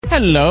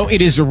Hello,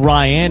 it is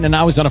Ryan, and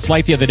I was on a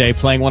flight the other day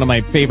playing one of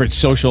my favorite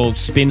social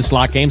spin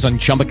slot games on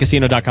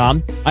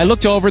ChumbaCasino.com. I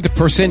looked over at the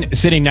person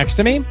sitting next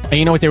to me, and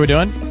you know what they were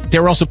doing? They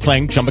were also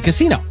playing Chumba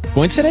Casino.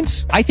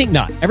 Coincidence? I think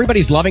not.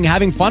 Everybody's loving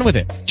having fun with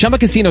it. Chumba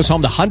Casino is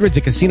home to hundreds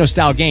of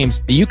casino-style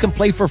games that you can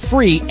play for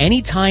free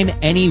anytime,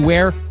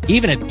 anywhere,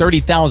 even at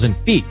 30,000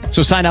 feet.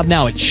 So sign up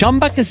now at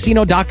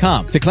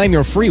ChumbaCasino.com to claim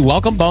your free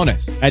welcome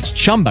bonus. That's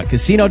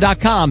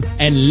ChumbaCasino.com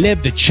and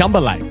live the Chumba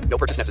life. No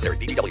purchase necessary.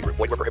 VGW. Void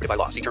where prohibited by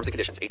law. See terms and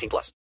conditions. 18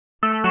 plus.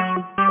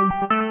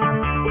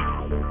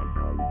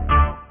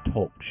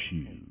 Talk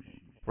shoes.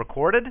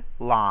 Recorded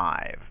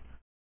live.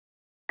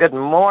 Good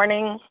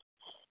morning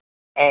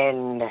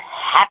and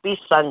happy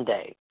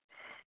Sunday.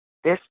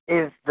 This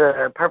is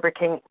the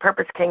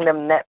Purpose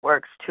Kingdom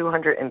Network's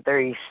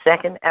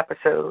 232nd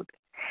episode,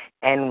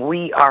 and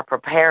we are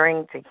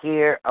preparing to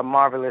hear a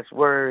marvelous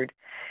word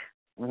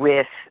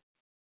with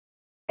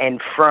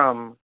and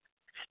from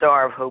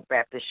Star of Hope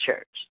Baptist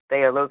Church.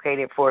 They are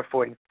located at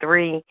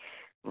 443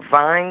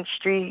 Vine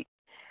Street.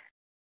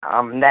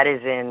 That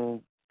is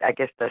in, I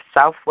guess, the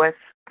southwest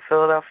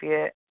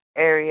Philadelphia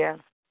area.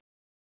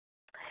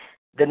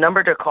 The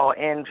number to call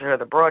in for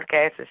the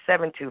broadcast is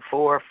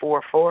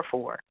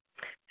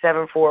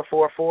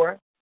 724-444-7444.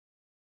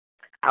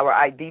 Our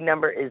ID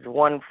number is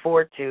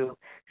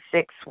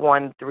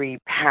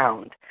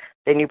 142613#.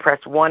 Then you press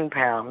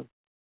 1#,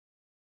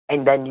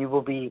 and then you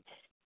will be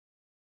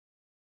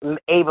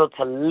able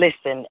to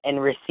listen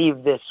and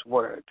receive this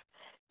word.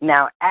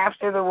 Now,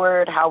 after the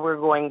word, how we're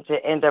going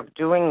to end up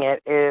doing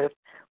it is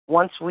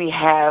once we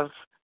have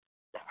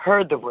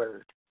heard the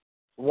word,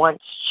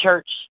 once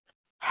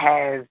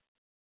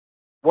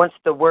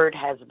the word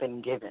has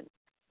been given,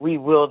 we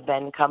will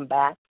then come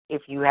back.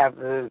 If you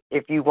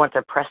want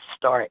to press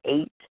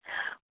 *8,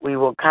 we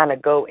will kind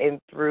of go in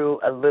through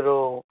a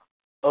little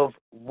of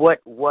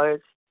what was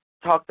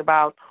talked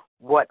about,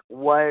 what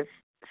was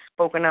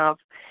spoken of,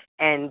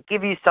 and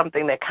give you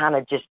something to kind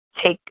of just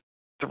take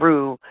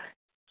through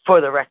for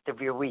the rest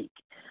of your week.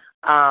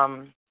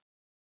 Of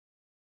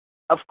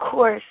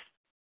course,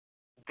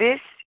 this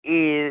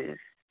is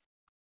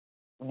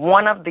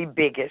one of the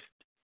biggest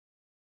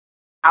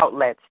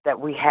outlets that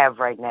we have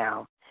right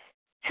now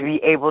to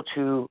be able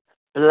to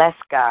bless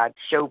God,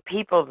 show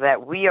people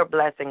that we are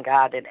blessing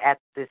God, and at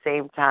the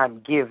same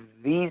time give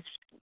these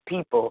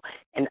people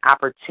an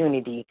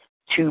opportunity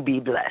to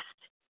be blessed.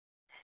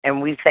 And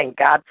we thank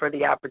God for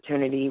the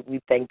opportunity.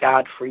 We thank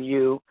God for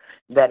you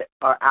that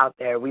are out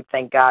there. We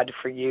thank God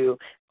for you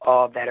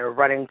all that are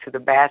running to the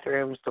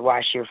bathrooms to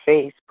wash your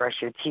face,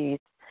 brush your teeth,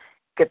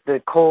 get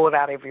the cold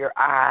out of your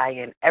eye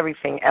and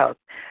everything else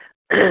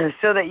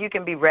so that you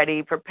can be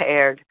ready,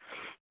 prepared,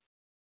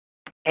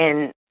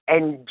 and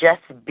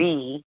just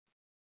be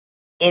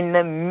in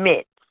the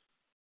midst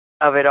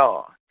of it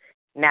all.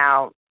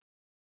 Now,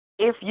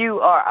 if you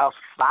are a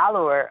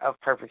follower of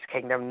Purpose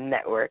Kingdom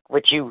Network,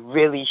 which you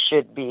really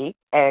should be,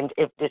 and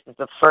if this is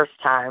the first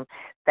time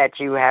that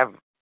you have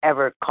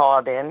ever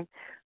called in,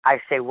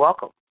 I say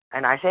welcome,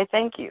 and I say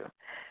thank you.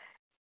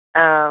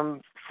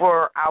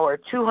 For our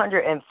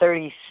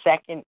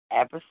 232nd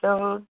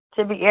episode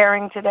to be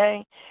airing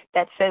today,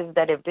 that says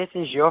that if this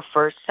is your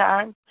first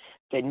time,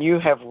 then you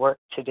have work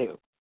to do.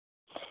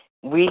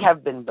 We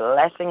have been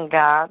blessing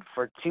God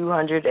for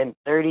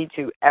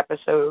 232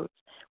 episodes.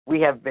 We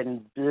have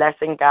been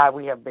blessing God.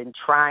 We have been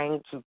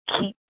trying to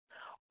keep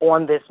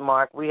on this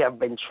mark. We have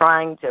been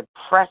trying to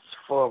press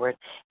forward.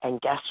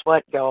 And guess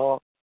what,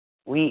 y'all?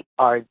 We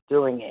are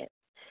doing it.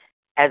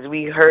 As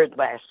we heard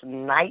last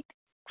night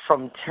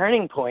from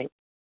Turning Point,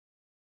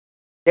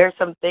 there's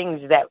some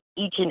things that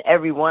each and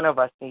every one of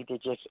us need to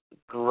just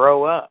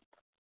grow up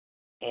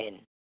in.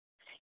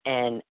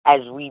 And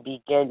as we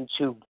begin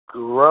to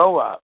grow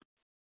up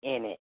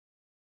in it,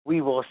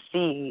 we will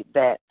see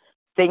that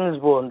things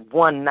will,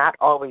 one, not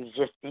always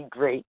just be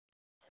great.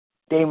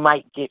 They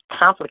might get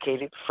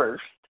complicated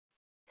first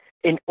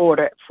in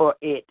order for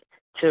it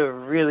to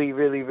really,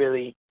 really,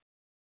 really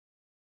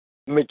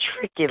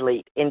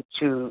matriculate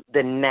into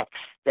the next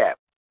step.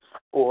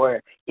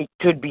 Or it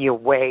could be a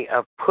way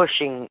of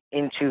pushing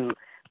into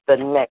the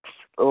next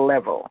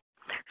level.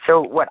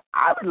 So what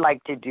I would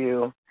like to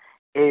do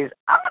is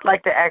I would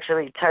like to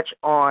actually touch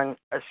on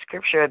a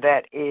scripture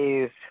that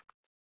is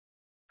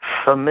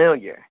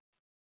familiar.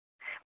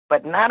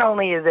 But not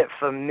only is it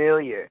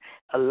familiar,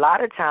 a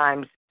lot of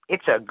times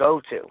it's a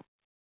go-to.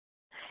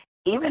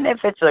 Even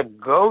if it's a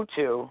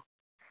go-to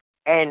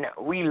and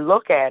we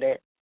look at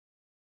it,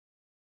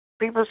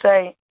 people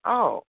say,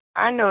 oh,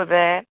 I know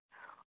that,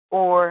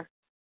 or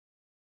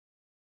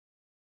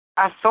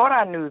I thought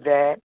I knew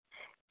that.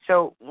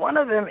 So one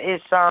of them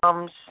is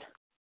Psalms,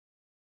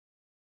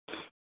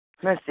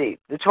 let's see,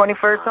 the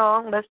 21st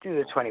song? Let's do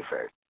the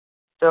 21st.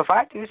 So if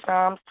I do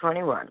Psalms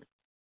 21,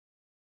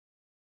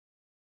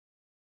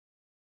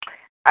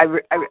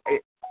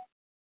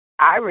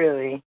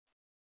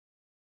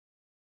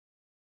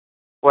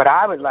 what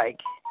I would like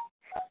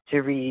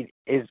to read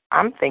is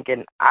I was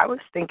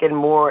thinking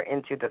more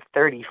into the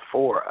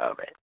 34 of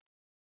it.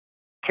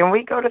 Can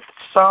we go to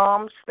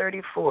Psalms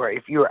 34?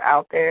 If you were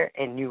out there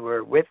and you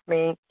were with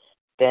me,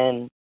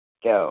 then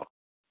go.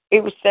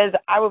 It says,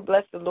 I will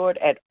bless the Lord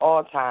at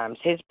all times.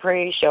 His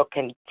praise shall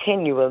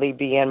continually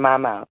be in my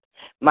mouth.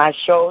 My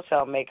soul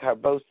shall make her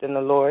boast in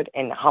the Lord,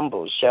 and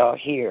humble shall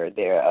hear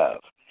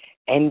thereof,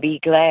 and be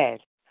glad.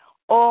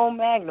 Oh,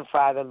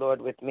 magnify the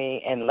Lord with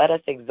me, and let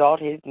us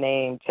exalt his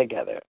name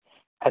together.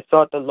 I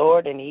sought the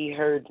Lord, and he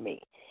heard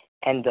me,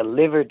 and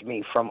delivered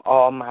me from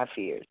all my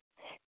fears.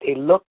 They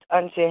looked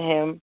unto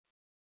him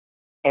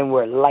and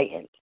were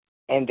lightened,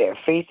 and their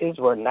faces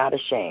were not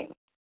ashamed.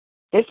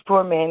 This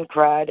poor man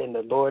cried, and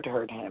the Lord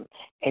heard him,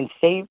 and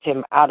saved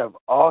him out of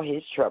all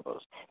his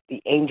troubles. The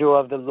angel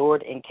of the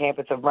Lord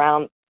encampeth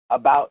around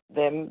about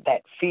them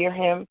that fear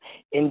him,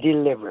 and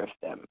delivereth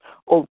them.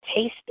 O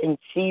taste and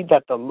see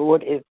that the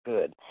Lord is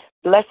good.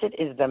 Blessed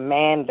is the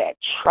man that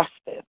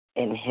trusteth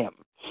in him.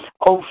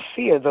 O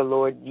fear the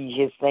Lord, ye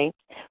his saints,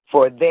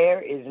 for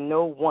there is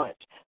no want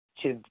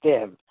to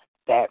them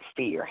that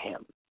fear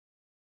him.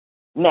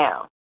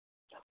 Now,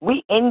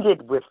 we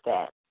ended with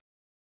that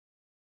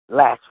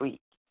last week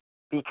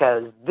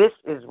because this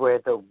is where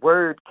the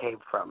word came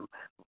from.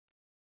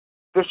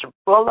 Bishop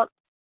Bullock,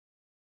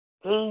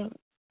 he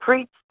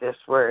preached this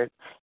word,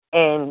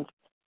 and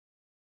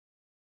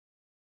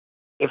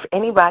if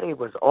anybody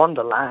was on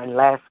the line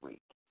last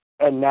week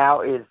and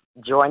now is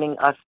joining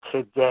us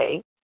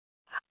today,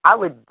 I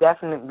would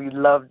definitely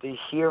love to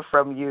hear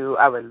from you.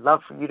 I would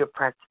love for you to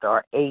press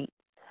 *8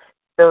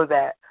 so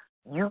that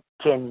you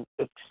can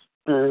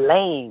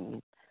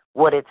explain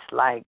what it's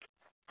like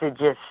to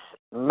just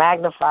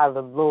magnify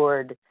the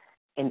Lord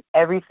in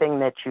everything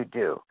that you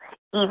do.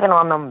 Even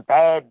on them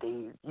bad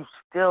days, you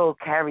still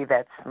carry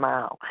that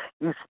smile.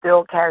 You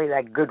still carry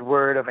that good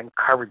word of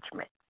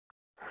encouragement.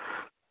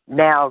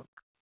 Now,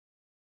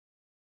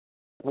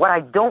 what I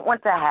don't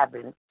want to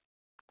happen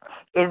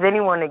is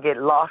anyone to get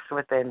lost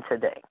within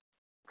today.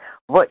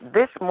 What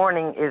this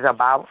morning is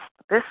about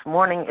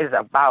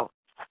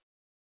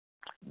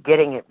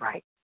getting it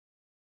right.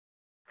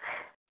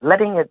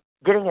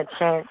 Getting a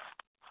chance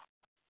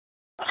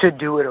to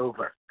do it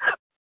over.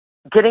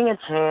 Getting a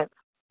chance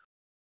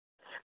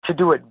to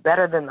do it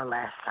better than the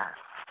last time.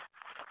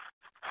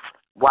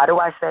 Why do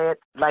I say it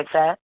like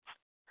that?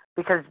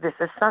 Because this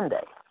is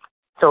Sunday.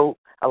 So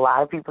a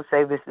lot of people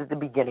say this is the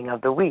beginning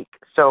of the week.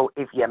 So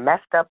if you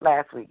messed up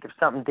last week, if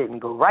something didn't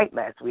go right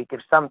last week,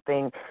 if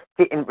something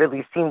didn't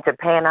really seem to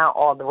pan out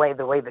all the way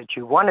that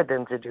you wanted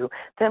them to do,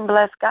 then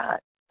bless God.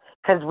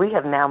 Because we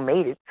have now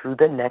made it through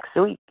the next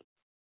week.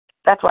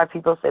 That's why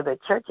people say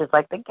that church is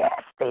like the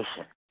gas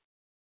station.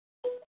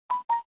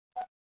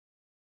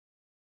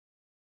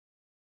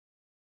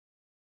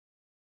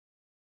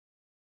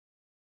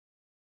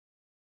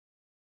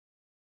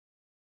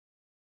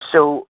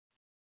 So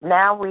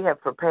now we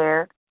have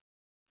prepared,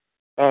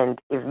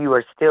 and if you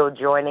are still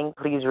joining,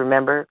 please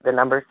remember the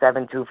number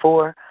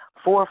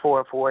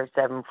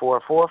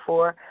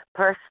 724-444-7444.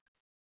 Press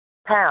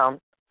 #,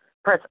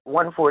 press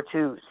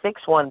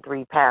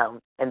 142-613#,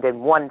 and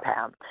then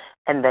 £1,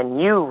 and then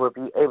you will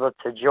be able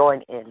to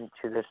join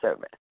into the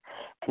service.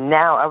 And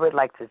now I would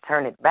like to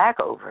turn it back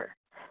over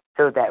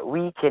so that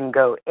we can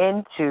go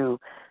into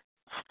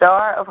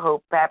Star of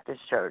Hope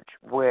Baptist Church,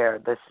 where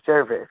the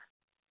service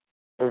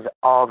is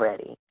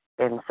already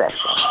in session.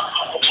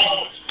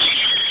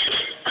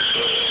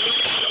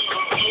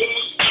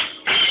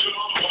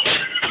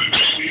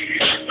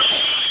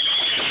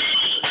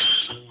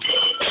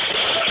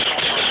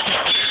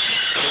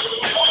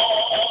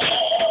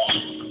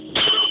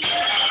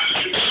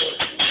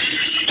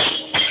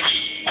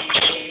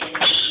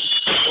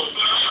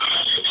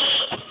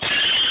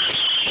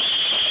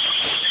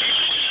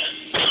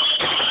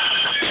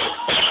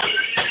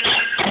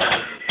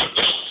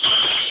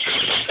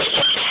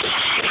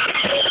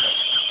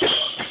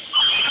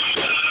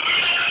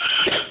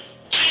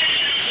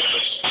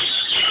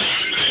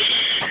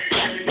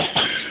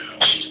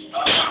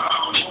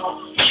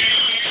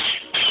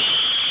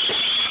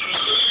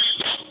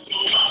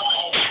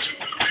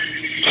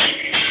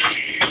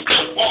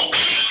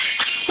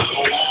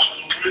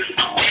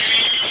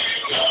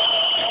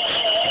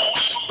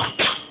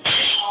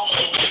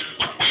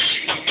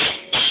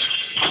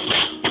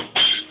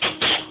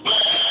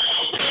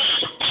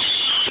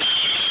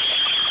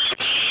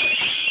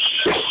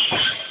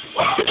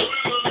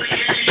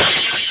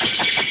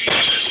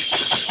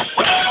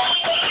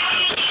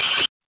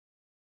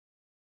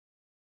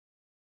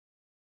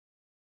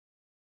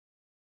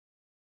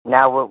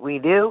 Now what we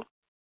do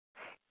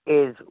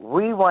is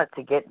we want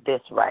to get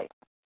this right.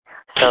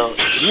 So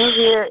you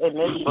hear in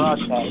this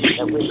broadcast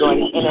that we're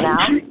going in and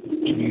out.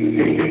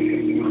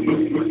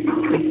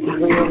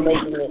 We're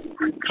making it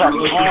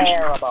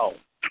terrible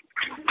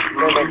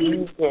so that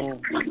you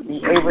can be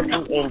able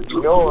to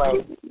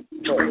enjoy.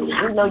 So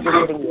we know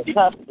you're getting your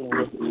cups and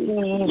your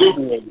teas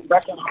and your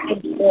breakfast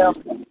yourself.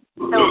 So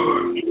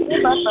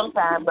give us some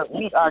time, but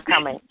we are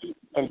coming.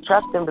 And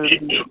trust and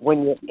believe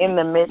when you're in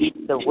the midst,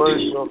 the word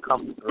will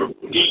come through.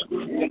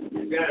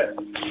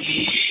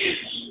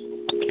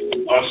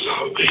 Our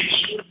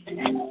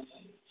salvation.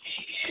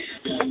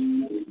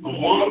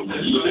 one that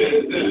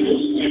said that it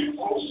was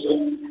closer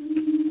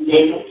than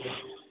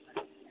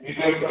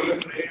the brother.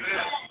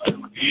 Amen.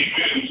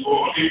 For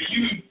if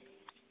you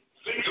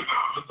think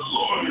about it, the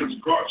Lord has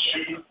brought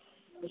you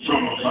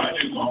from a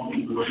mighty long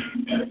way.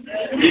 Amen.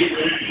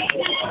 I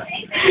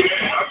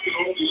can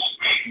only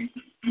speak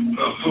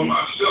for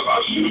myself. I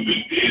should have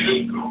been dead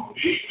and gone.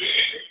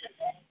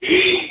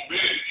 Amen.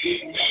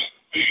 Things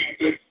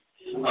that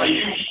I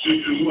used to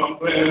do, I'm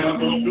glad I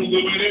don't do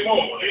them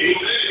anymore.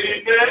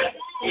 Amen.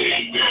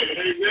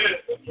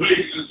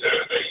 Places that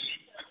they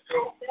used to go.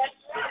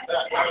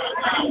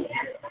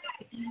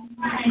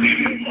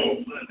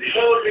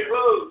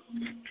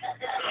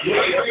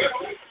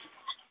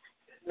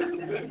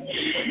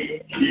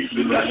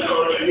 That's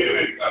all right here.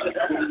 That's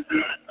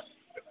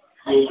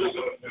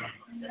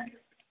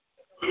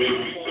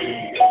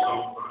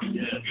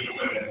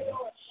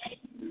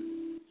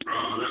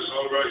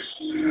all right.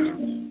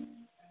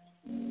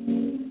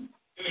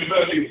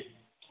 Anybody,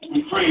 we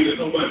pray that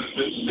nobody's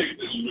been sick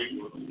this week.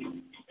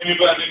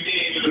 Anybody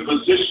need a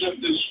physician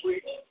this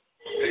week?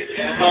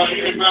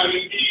 Anybody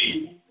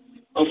need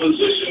a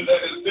physician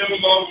that is never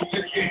long to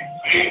king?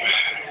 Amen.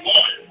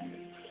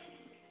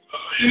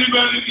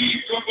 Anybody need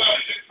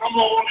somebody to come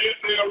on in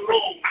their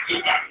room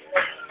tonight?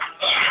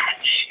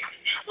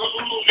 Come on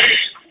in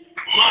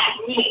my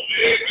room.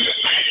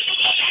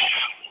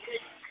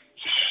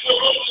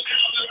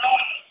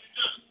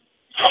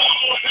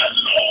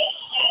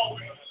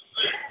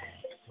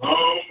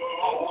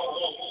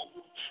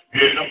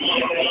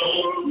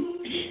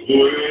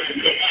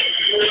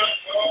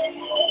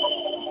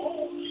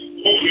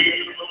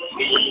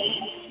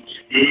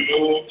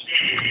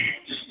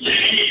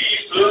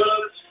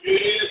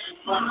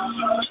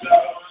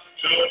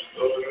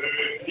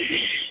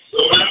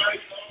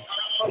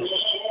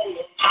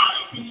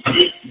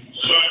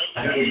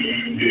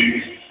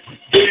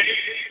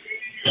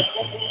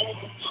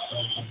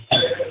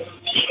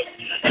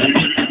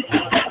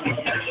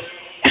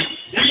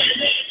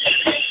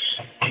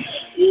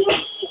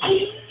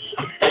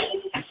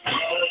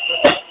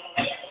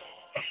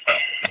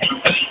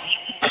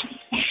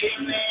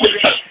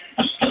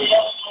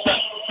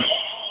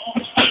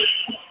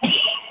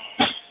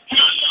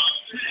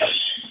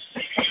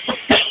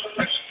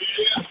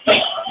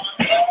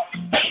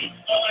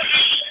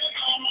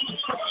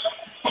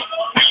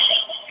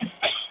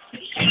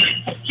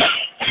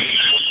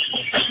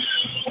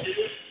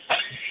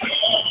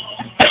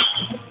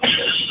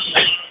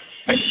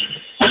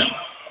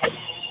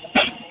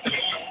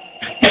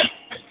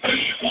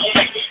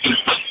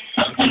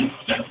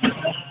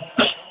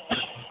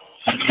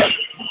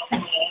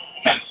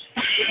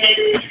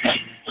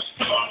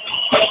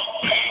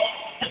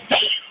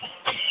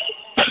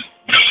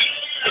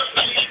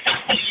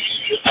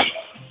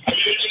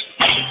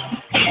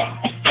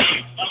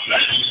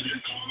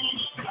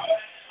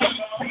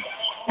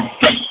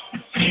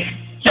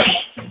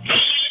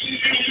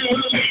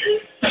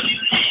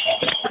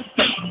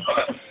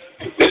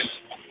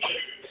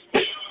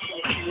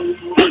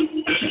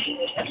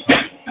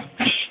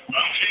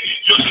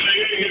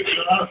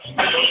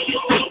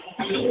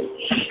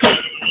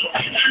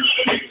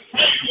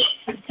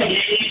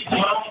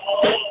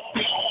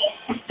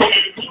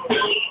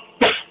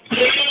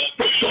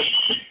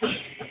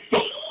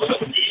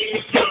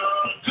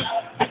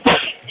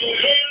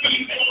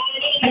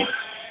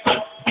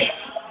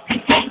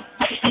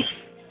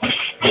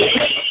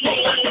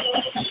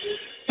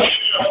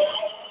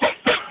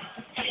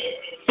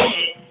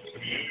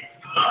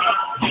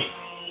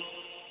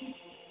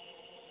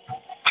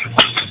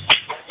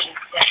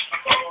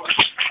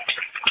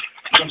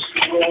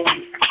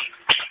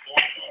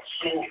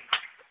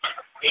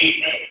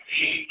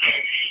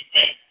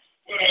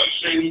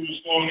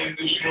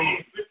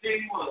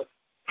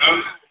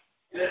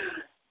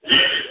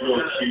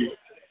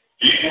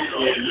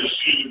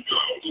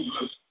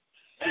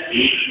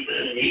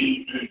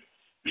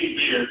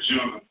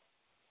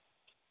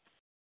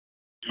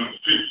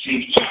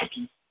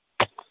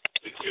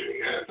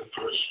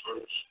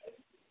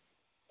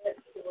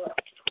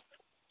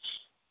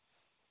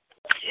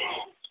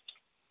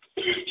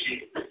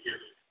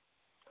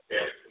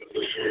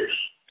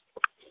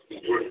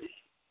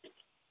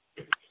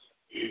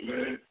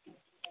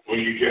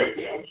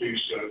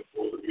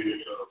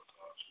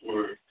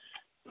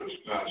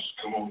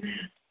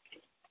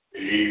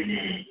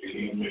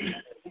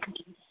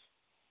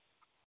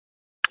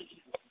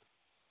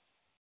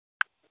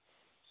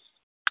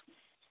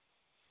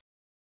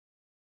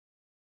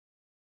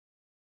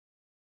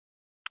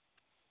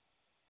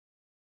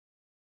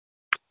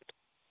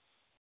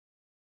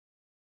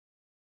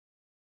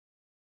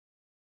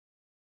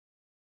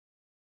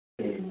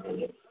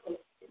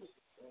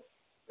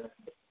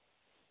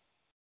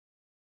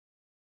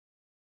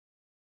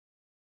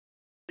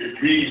 It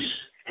reads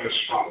as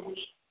follows.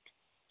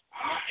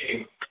 I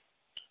am,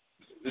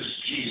 this is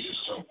Jesus,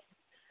 so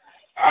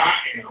I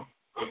am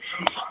a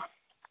true vine,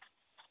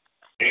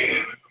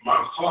 and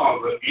my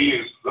Father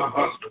is the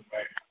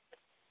husbandman.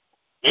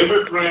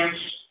 Every branch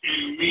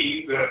in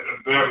me that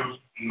beareth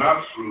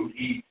not fruit,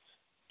 he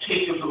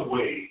taketh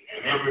away,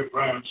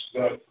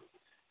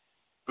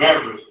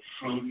 beareth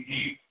fruit,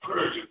 he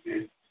purgeth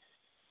it,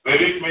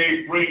 that it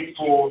may bring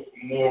forth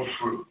more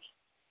fruit.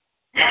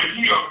 Now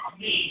ye are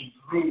clean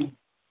through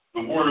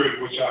the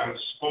word which I have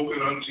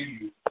spoken unto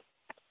you.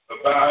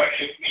 Abide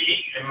in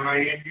me, and I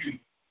in you.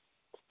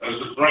 As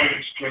the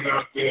branch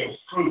cannot bear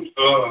fruit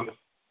of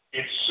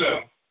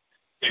itself,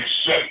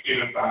 except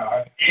it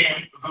abide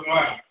in the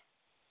vine.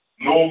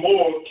 No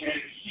more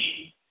can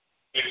he,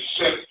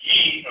 except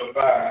ye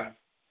abide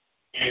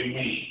in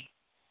me.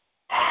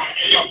 I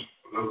am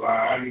the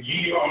vine,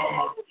 ye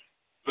are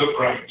the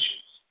branches.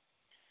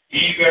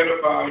 He that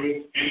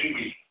abideth in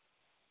me,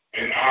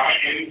 and I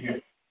in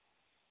him,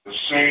 the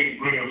same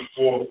bringeth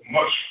forth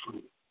much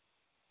fruit.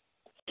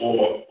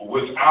 For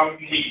without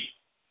me,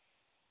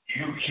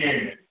 you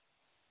can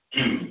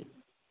do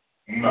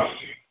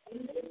nothing.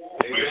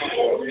 May the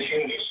Lord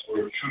bring this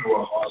word true to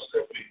our hearts,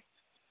 that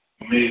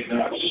we may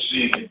not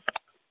sin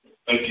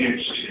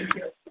against him.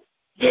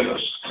 Let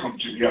us come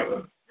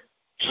together,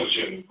 touch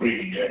and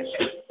agree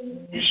as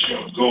we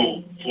shall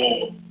go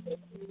forth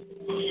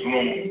the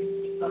throne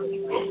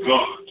of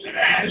God to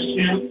ask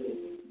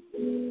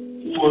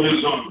him for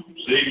his arms.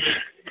 Amen.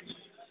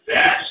 To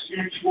ask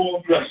him for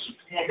a blessing.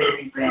 Come on,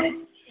 Reverend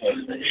Brown.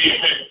 Amen.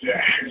 To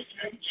ask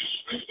him to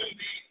strengthen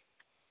me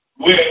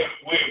where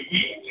we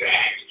to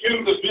ask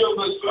him to build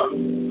us up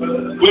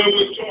where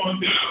we're torn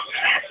down. To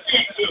ask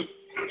him to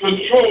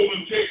control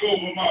and take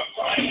over my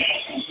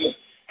finances.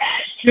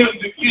 Ask him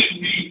to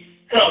give me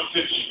health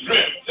and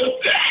strength.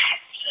 Just to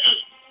ask him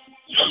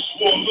just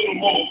for a little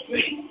more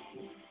faith.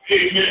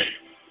 Amen.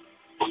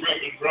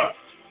 Reverend Brown.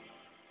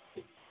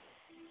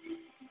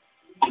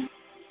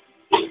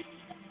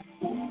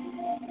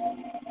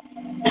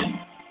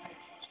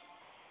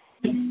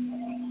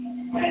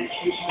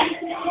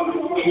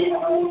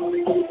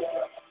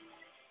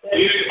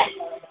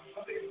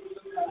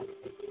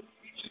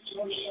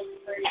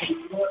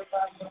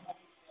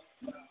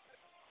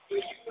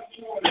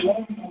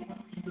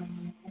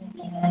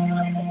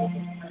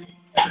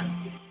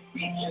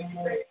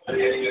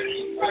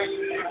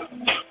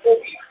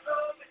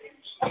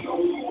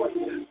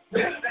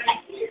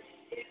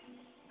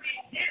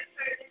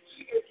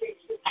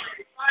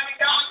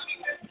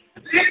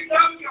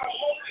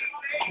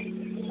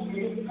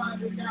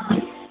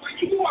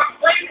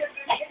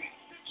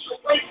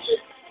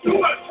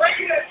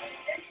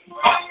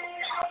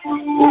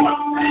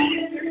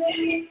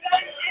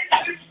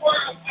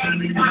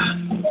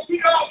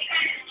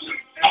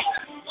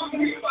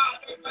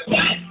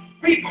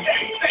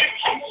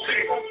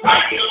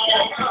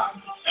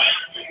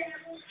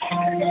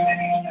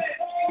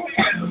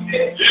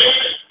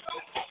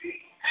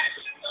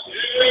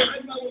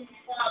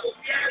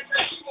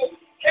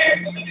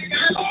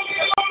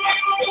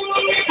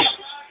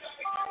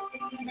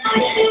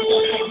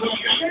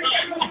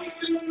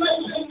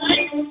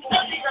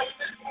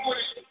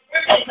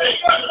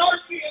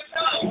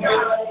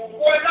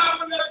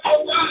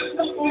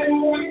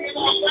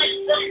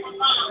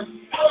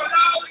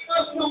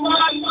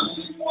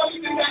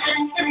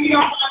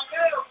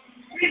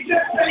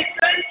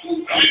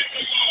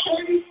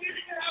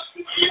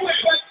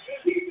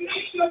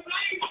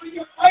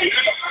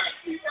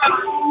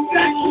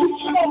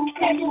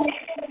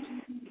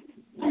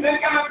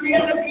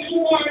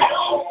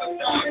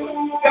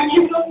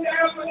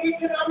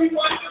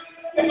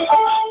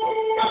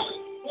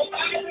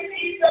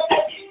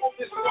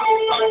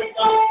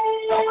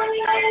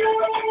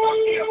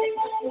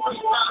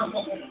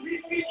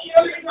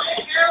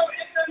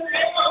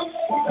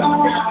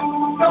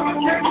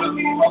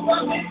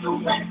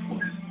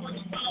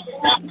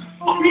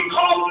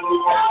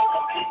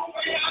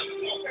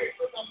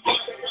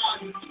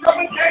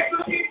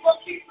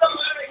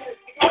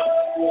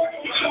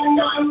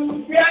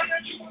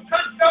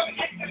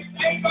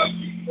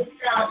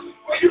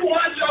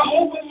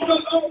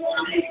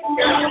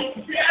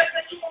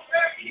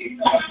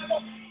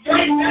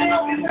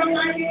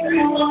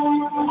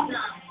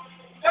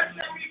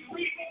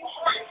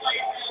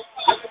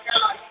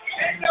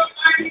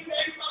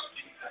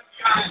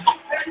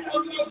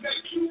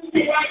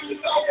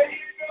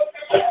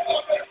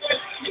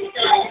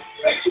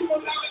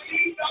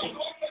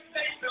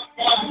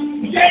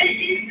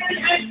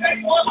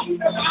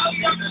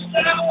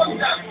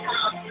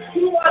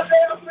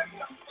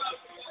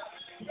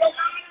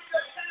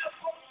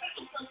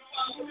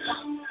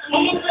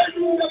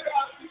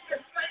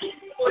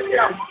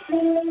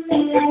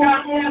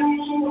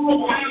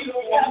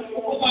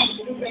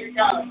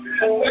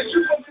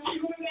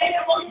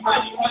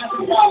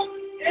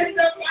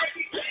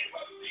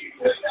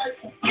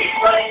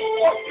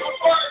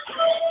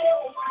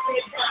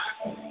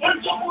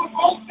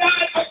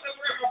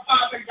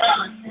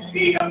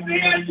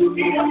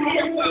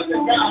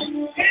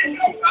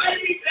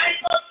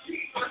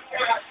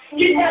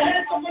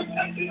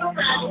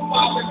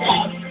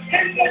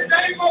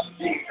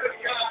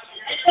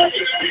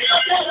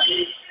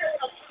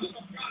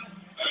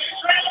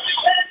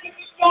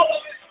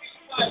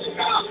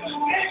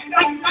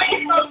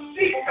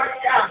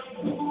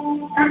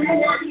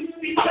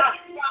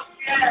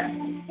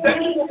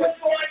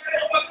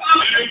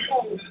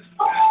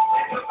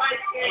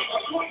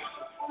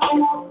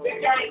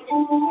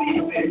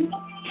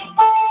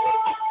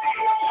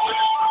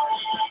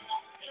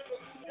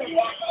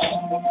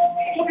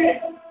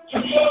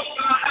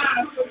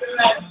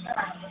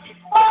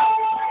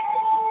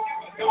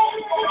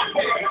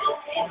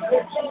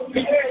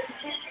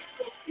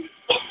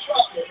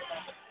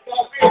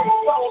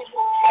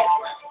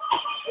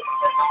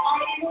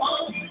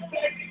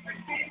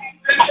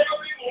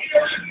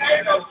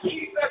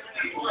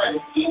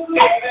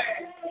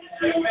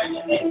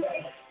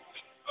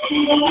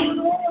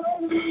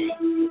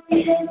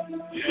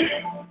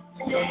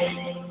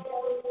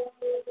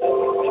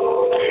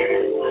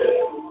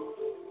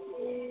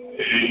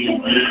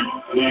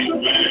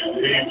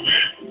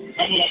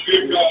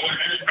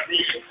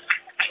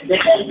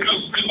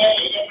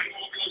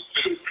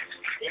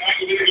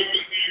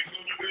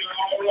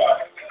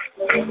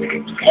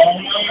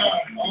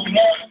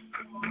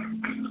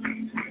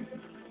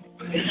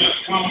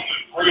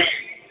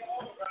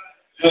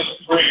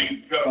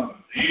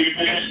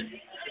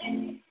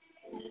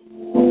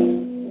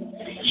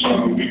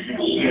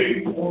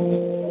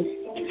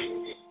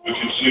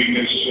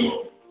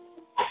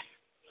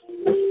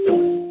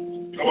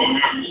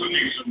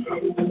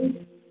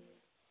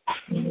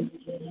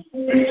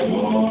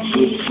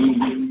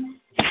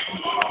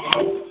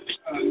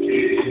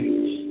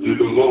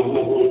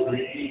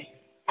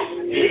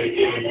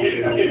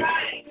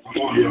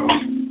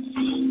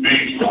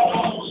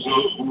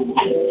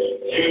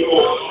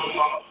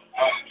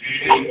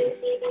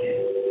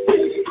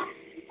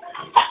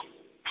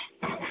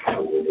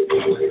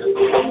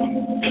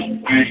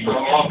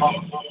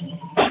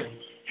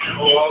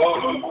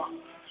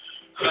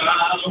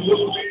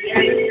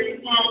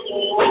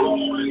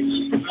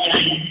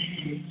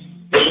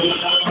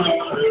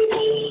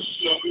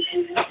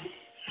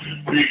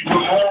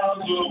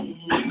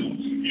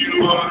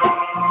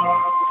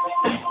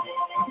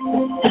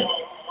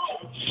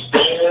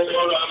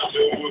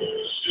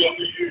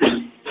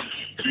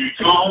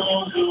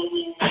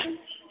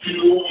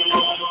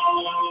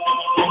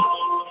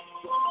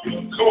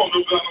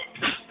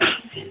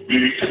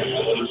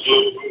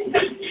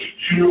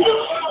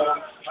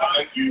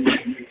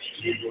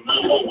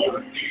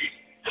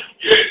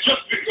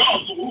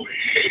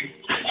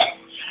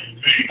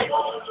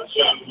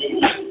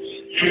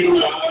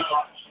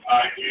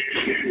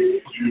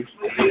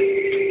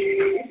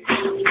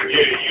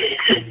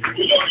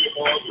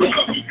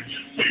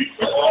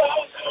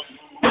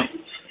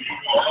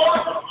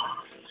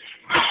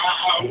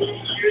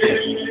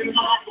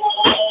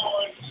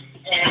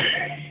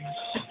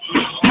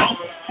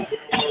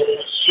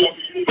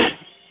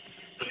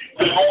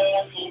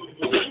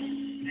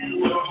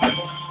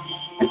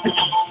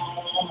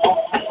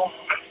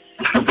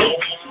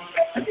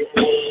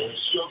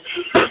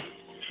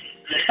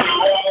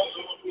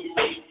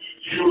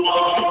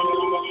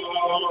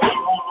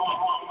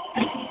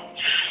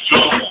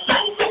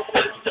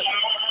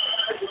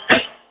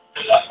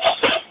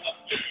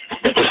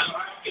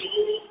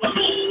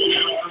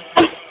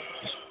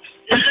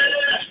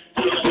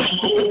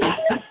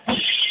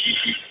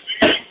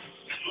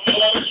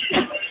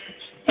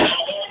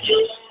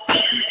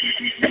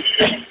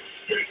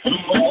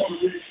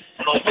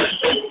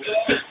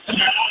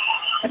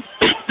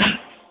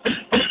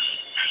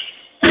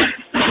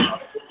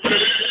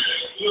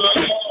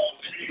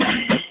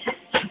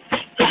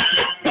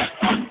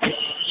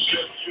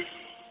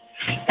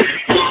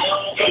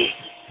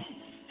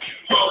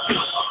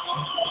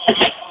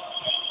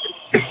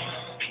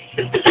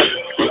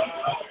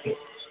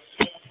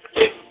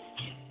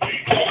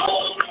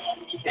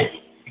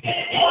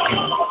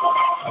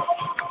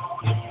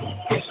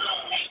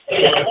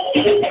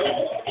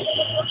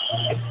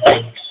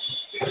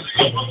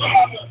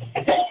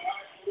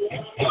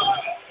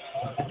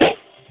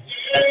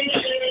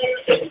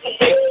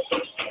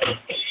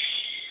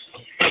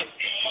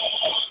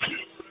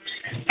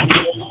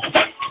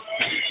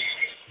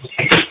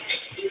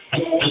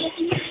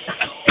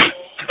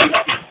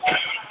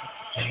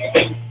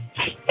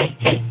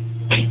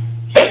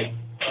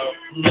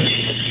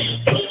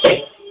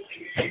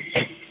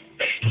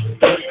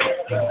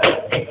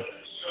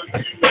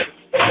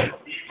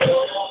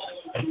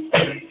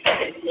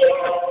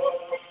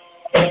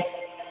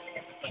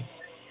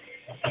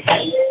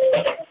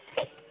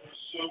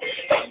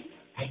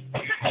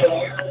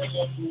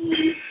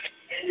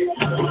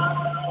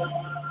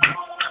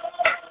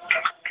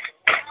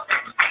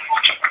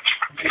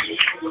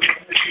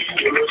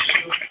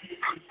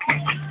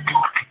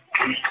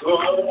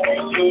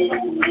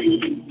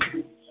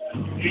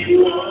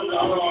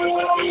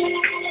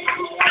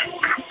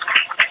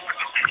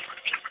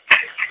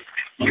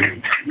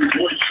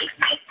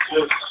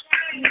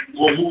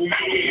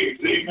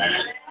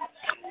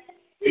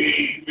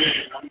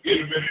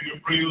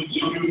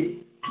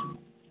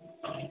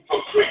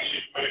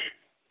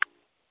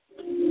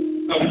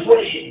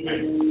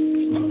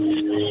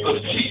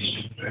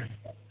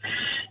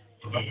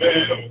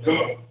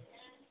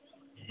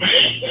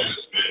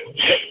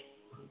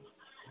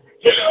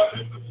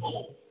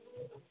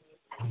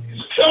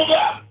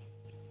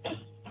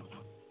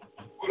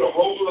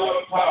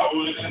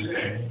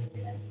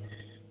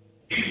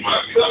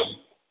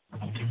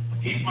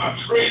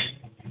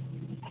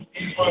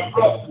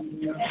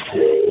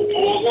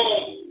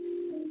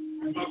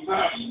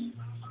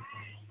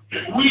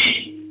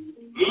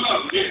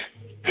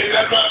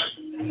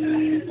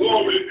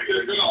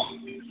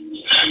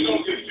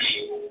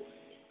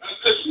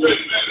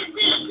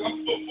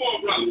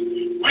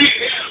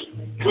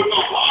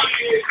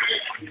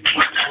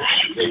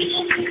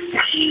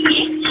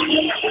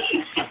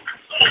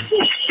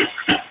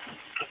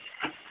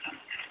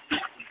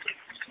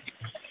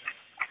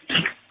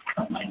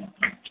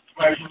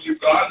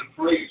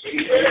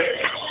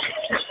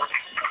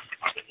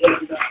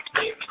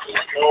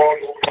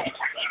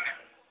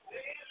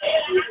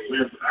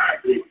 Listen,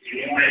 I think,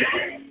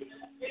 amen.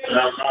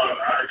 Without God,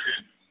 I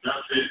can do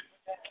nothing.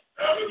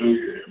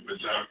 Hallelujah.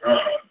 Without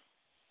God,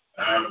 I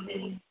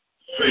will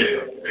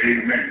fail.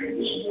 Amen.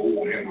 This is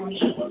old hymn,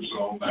 one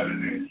song by the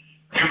name.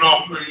 You know,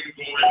 praise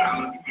glory down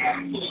to God.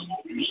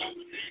 Do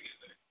something.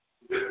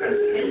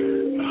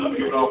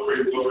 You know,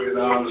 praise glory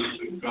down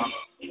to God.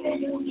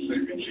 For the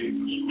sake of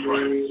Jesus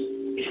Christ.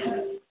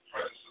 True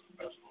presence of the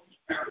best of the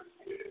Spirit.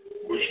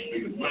 Which should be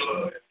the will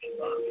of it.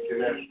 You can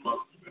ask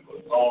Mother to be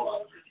with all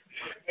our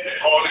Good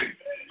morning.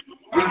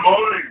 Good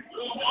morning.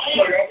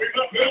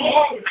 Good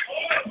morning.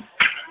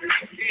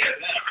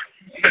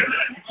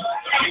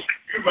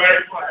 You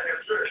very quiet,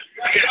 sir.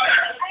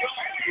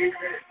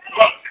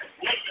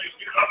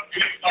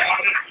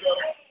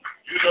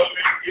 You don't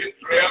need to get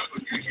dressed,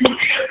 but you can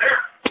get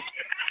there.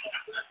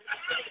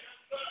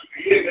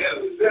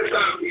 That's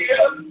how we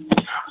are. I'm going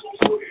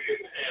to go ahead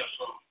and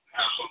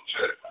have some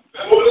church.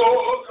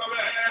 Oh, come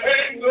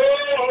and go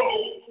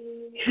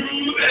to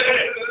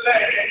that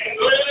land.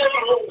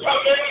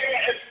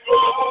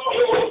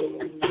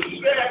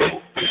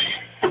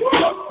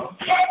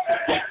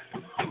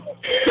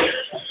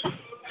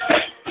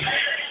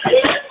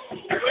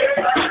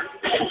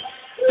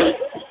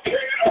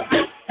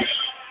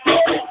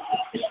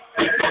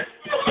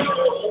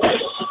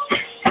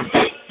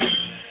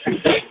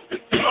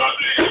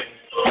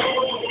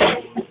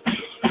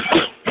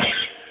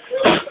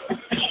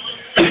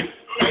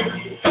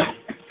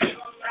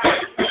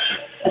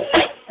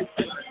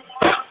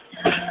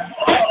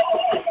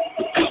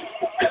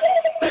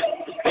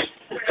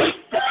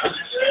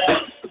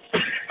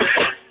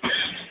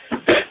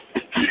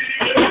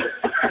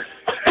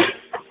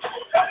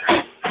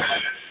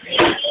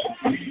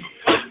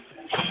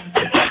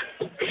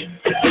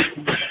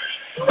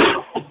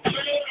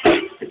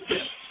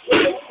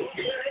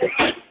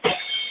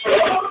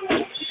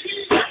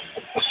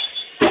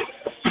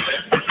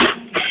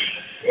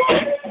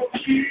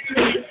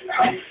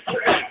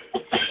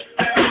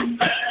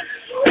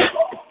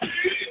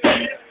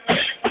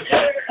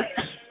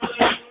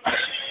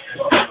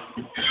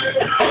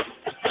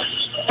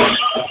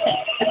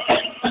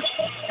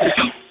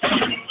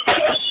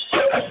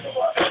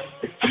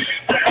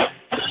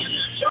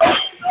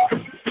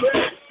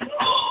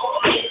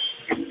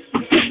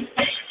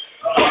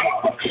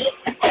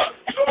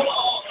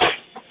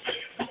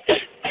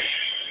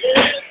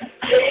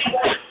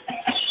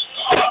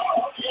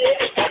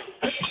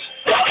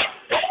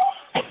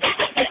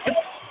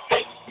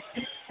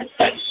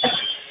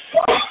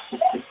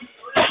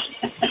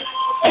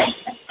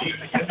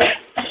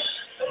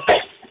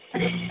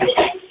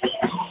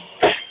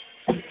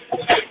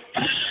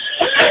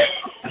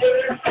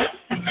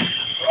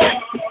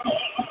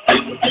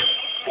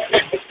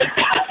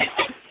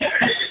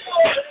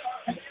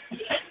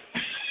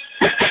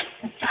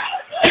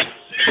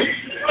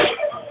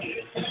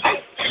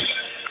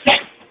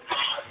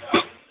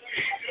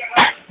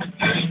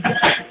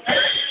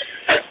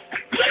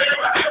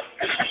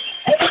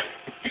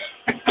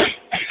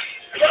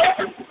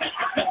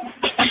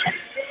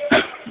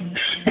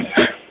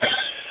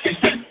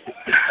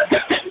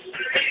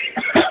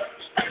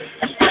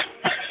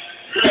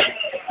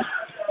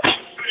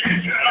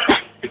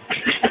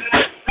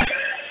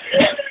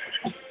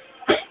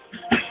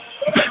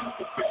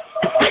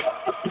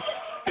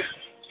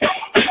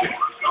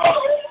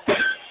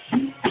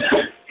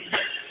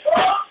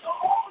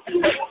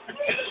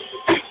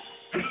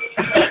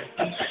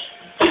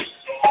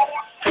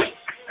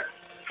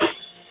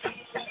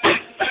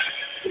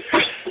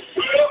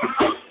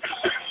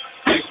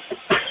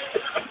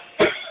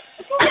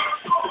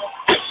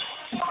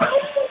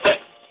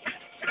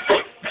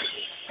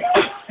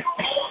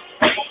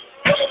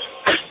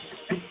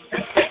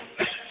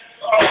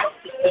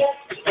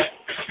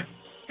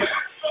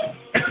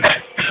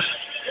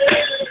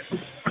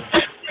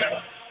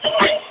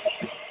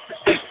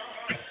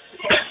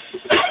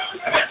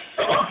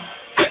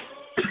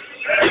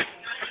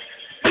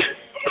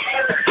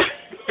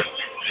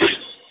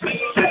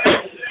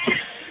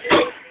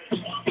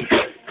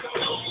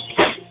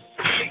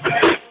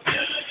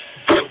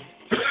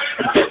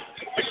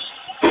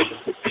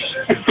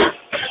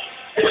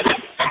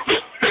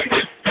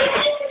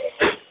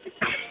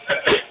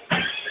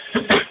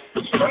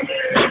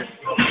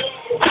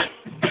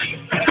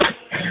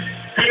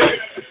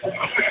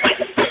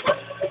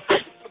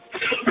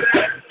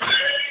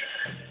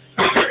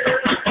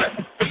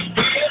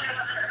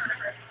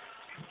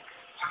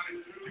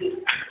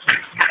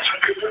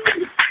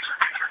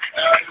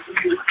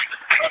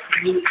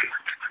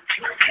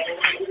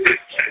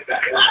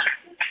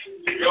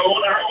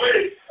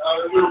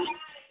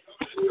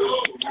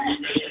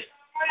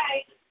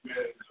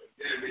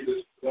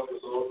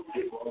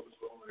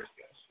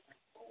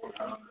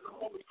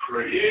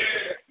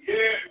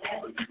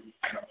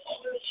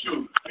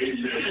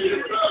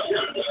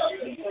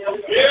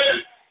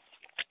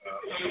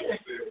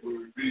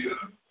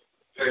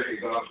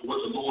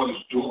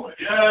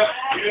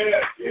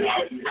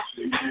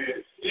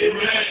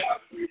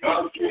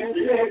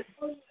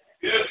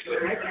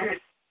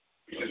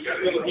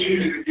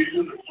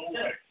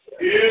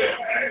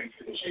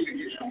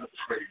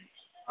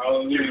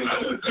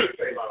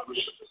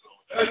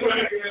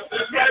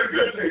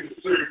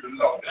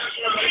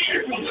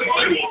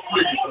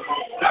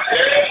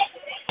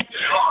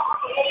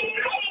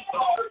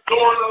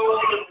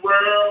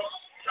 world,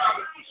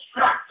 trying to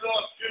distract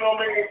us, you know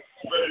what I mean?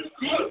 But it's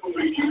good for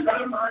me. Keep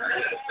that in mind.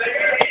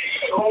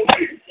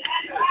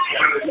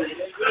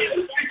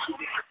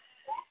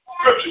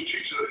 Scripture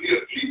teacher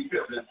here, keep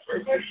them in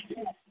purpose.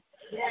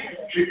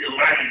 Keep your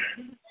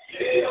mind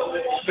stayed on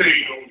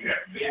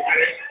that.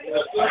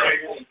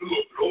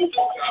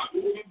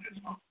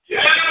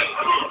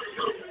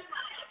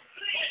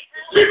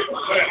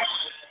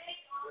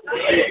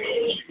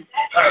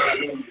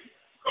 Hallelujah.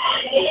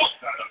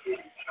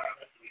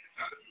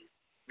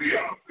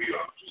 We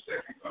are just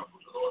thanking God for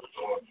the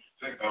Lord.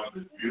 Thank God for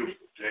this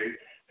beautiful day.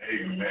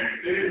 Amen.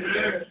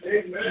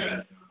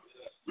 Amen.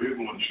 We're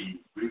going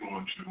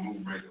to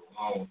move right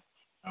along.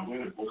 Now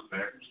we're in the book of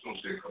Acts. I'm just going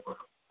to say a couple of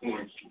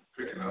points to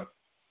pick it up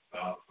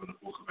from the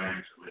book of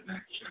Acts. We're in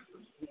Acts chapter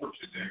 4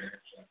 today.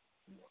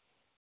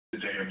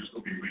 Today I'm just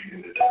going to be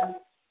reading it.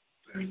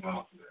 Thank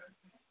God for that.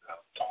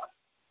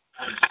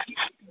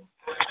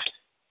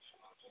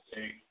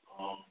 Today,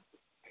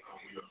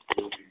 we are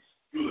going to be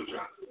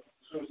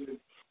eulogizing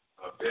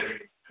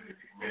Betty,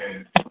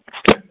 amen,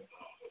 and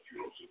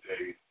funeral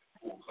today,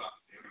 4 o'clock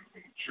in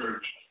the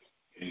church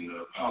in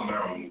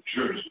Palmyra, New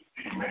Jersey.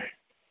 Amen.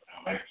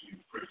 I'm asking you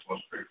to pray for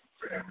us, pray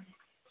for family.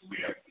 We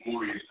have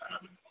glorious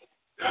time.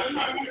 That's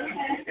right.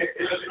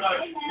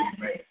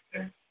 Amen.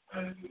 And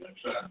I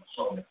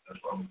saw that. That's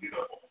why I'm going to get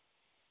up.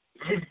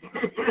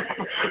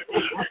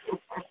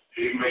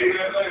 Amen.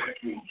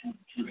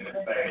 To that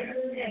bad.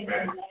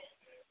 Amen.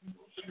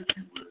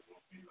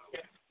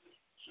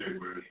 Say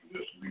where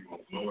we're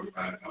going to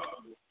glorify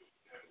God.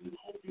 And we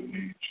hope you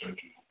need church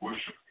and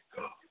worship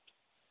God.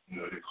 You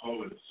know, they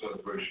call it a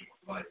celebration of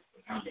life.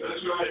 But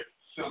that's right.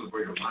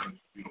 Celebrate a life,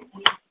 you know,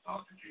 worship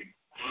without the king.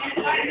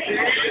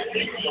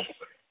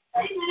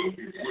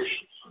 We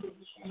worship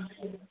service on the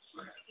phone. That's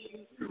right.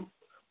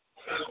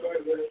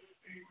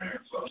 Amen.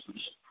 So I'll do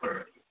some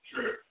prayer in the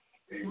church.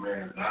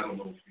 Amen. And I don't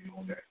know if you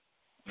know that.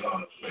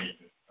 God is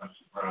saying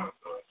Pastor Brown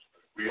does.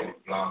 We on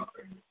the blog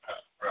thing.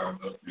 Pastor Brown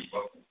does. We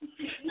welcome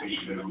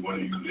each and every one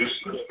of you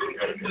listeners.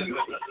 Amen.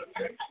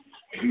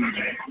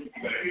 Amen.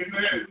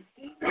 Amen.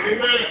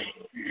 Amen.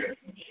 We have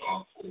in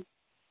Psalm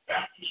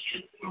Baptist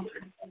Church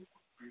located on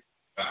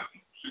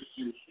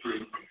 60th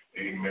Street.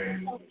 Amen.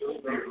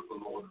 The Spirit of the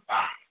Lord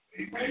abide.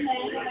 Amen.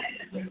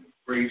 Amen.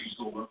 Praises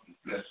go up and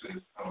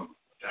blessings come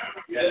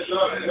down. Yes,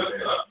 sir.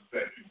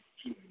 Thank you for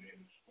tuning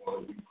in this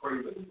morning. We pray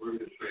that the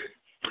word is ready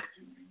to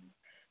strengthen you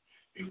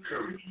and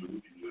encourage you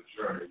in your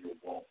journey, your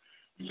walk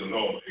with the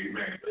Lord.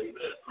 Amen.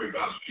 Pray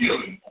God's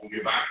healing on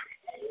your body.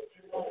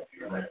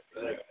 Amen.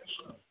 That's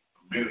a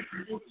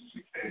ministry for the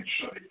sick and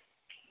shut in.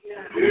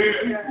 Those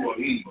who are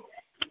evil.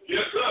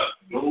 Yes, sir.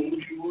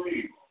 Those who are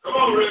evil. Come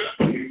on, Rick.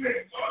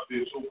 Amen. God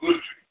been so good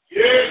to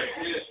you. Yes.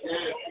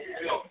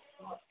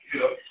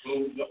 Get up,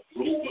 close up,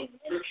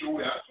 stretch your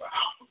way out to the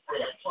house of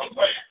prayer.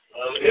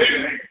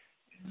 Amen.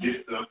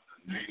 Lift up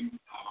the name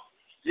of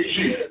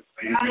Jesus.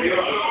 Amen.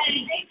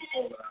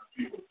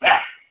 People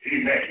back.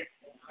 Amen.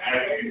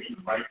 Back into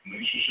the right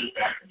relationship,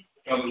 back into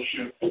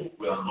fellowship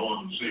with our Lord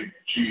and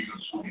Savior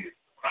Jesus, who is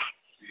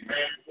Christ.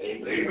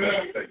 Amen.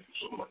 Amen. Thank you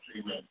so much.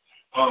 Amen.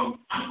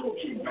 I'm going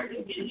to back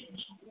in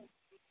Jesus.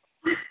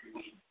 Briefly,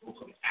 the book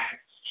of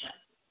Acts,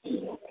 chapter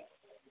 4.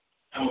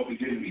 I'm going to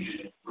begin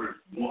reading at verse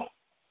 1.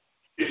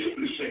 It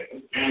simply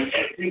says, and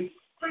as they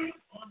prayed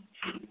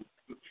unto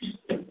the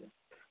people,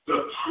 the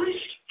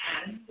priest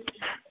and the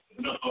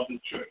captain of the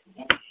church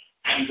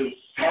and the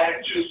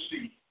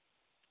Sadducees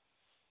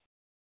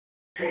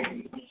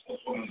came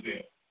upon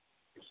them.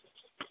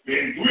 They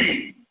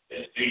agreed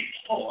that they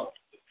taught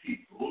the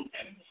people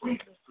and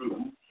preached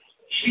through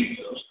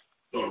Jesus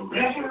the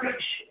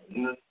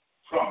resurrection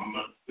from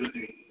the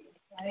dead.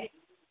 Right.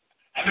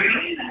 And they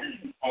laid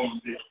hands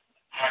on them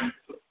and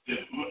put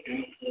them in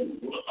the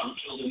hole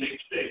until the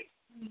next day.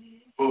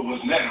 For it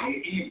was now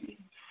evening.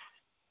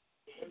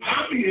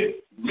 Howbeit,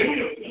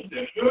 many of them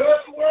that heard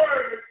the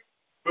word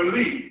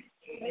believed.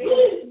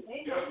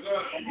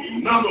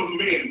 None of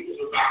men was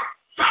about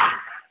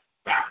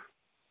 5,000.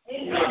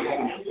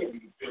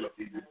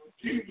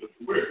 Jesus,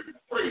 the word is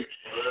praised.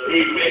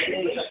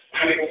 Amen.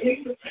 And it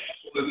came to pass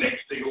on the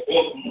next day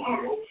or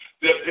tomorrow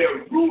that their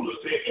rulers,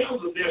 their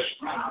elders, their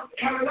scribes,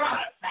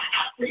 Ananias, the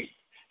high priest,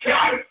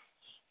 Caiaphas,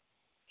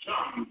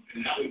 John,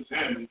 and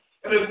Alexander,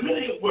 and as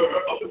many as were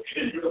of the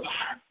kindred of the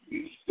high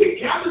priest, they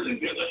gathered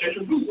together at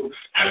Jerusalem,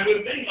 and when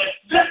they had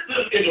set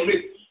them in the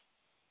midst,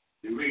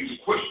 they raised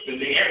a question,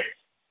 they asked,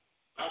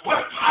 by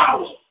what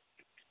power,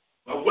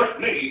 by what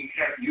name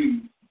have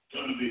you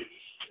done this?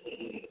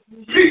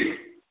 Peter,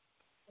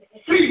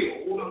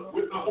 filled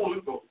with the Holy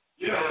Ghost.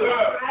 Yes,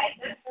 sir.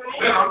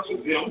 Said unto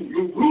them,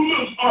 you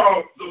rulers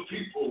of the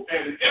people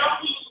and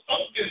elders of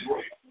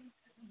Israel,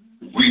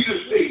 we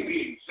this day be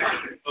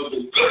examined of the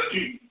good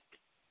deeds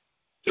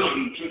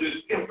done to this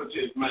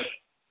impotent man.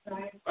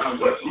 By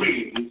what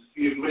means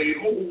he is made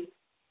whole,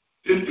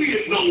 then be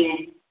it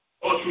known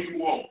unto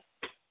you all,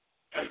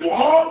 and to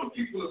all the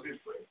people of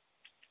Israel,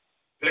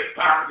 that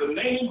by the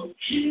name of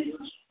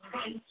Jesus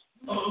Christ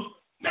of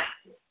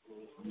Nazareth,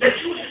 that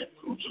you have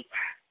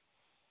crucified,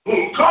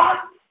 whom God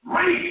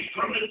raised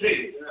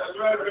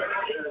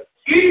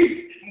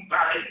Even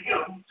by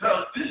him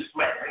does this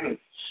man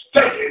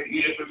stand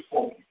here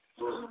before me.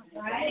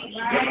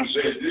 Then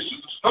says, this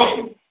is the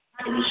stone.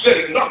 It was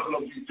said nothing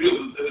of you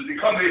builders that has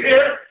become the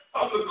heir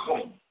of the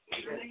corner.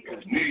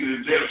 Neither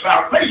is there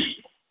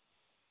salvation.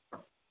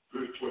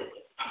 Verse 12.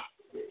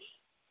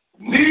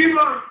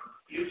 Neither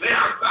is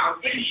there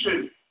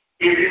salvation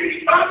in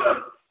any other,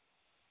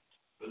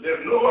 but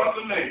there's no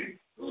other name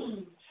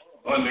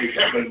under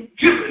heaven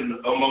given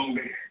among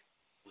men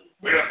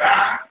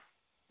whereby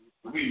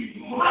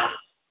we must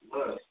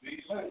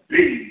be saved.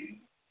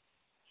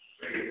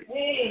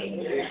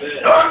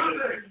 No other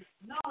name.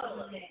 No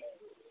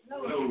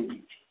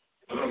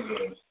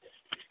other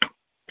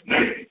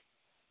name.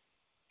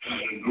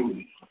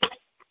 Hallelujah.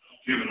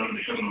 Given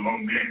unto heaven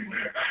among men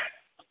whereby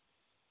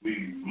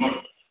we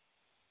must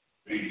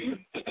be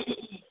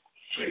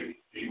saved.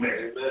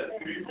 Amen.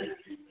 Amen.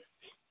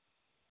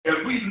 As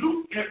we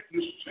look at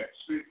this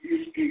text, it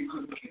is a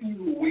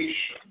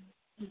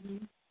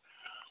continuation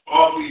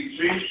of the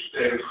events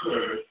that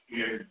occurred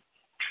in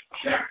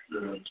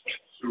chapter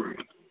 3.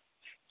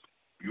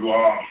 You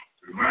are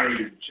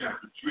reminded in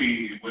chapter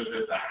 3, it was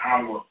at the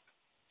hour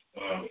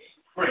of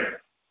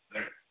prayer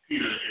that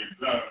Peter and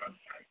John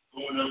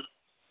going up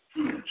to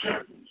the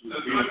temple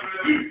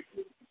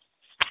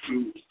to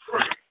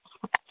pray.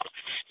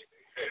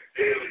 They had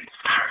daily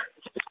time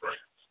to pray.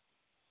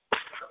 I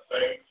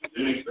think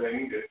anything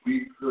that we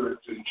could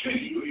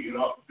continue, it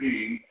ought to be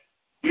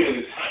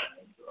daily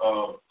times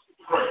of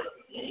prayer.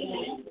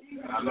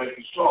 I like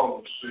the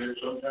song said,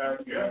 sometimes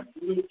you have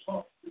to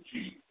talk to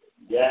Jesus.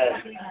 Yes.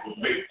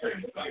 Make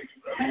things like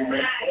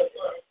that.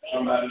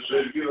 Somebody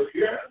says, you're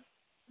here,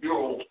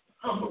 you're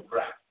humble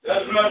cry.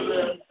 That's right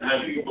there.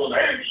 And he will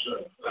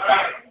answer.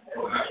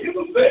 He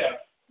was there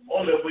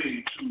on the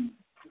way to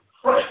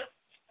pray.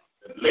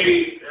 And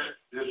laid at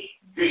this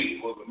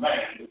gate was a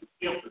man who was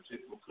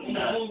impotent who could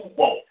not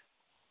walk.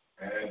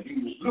 And he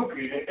was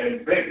looking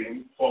and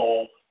begging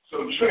for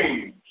some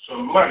change,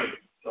 some money,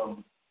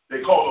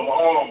 they call them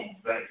alms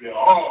back there,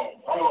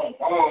 alms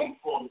for the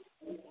poor.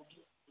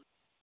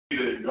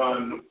 Peter and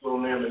John looked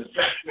on them and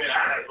sat their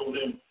eyes on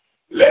them.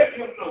 Let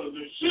him know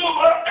the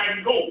silver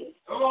and gold.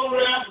 Come on,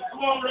 Red.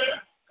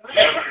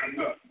 Heaven,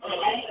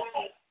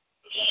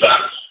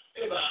 such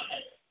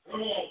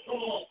come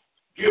on.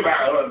 Give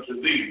out unto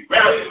thee.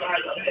 Verily my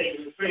name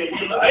is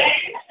in the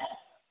name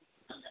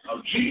of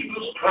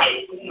Jesus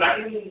Christ.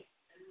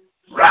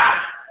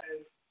 Rise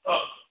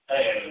up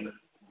and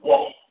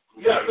walk.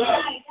 Yes,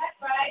 that's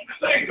right.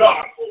 Thank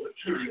God for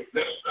material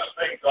blessings. I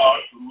thank God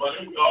for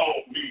money. We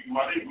all need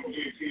money. We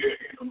live here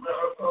in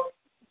America.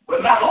 But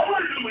not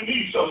only do we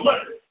need some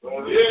money,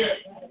 we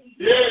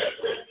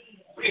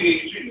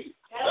need Jesus.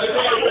 Not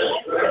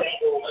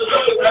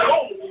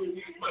only do we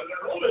need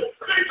money,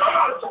 thank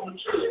God for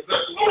material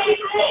blessings.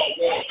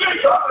 Thank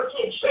God for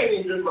some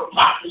change in my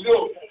pocket,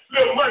 little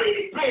money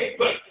to pay,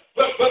 but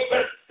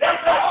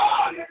that's not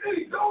all you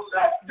need. Don't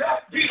let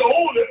that be the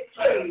only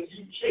thing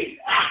you chase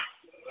out.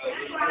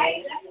 That's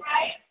right.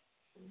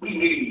 We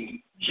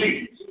need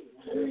Jesus.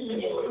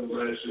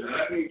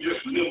 I need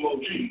just a little more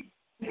Jesus.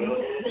 And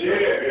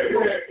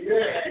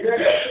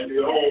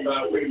all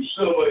my way,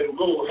 silver and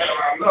gold have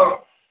I none.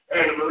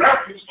 And the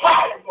miraculous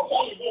power of the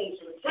Holy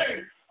Ghost and the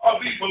faith of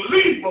these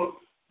believers,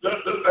 the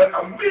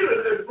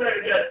immediately bring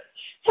that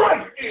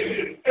strength in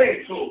his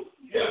ankle.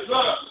 Yes,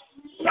 sir.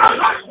 I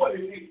like what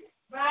he needs.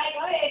 Right,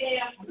 go ahead,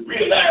 Dan.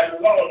 Realize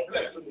the Lord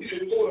bless him. He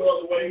didn't go the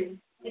other way.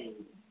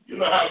 You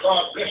know how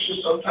God bless you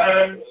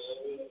sometimes?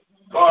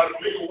 God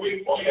will make a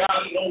way for you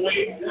out of no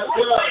way. Yes, sir.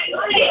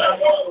 God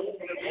will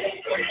open the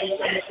door for you.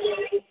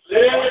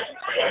 Yeah.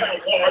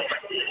 God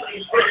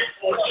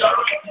for a job.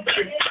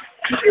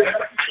 You can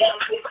have a job.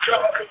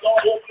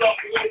 God open up a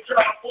little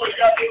job for you.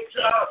 Got a little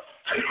job.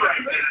 And you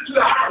ain't made it to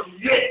the house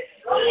yet.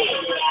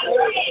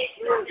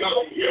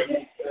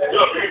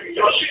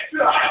 Your shit to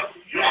the house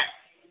yet.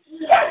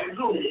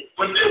 Hallelujah.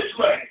 But this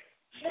way,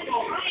 when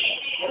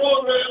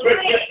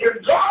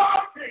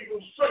God gave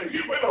him strength,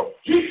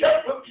 he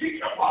kept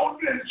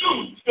holding into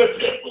the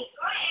temple.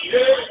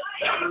 Yeah,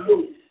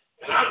 hallelujah.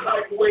 And I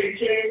like the way he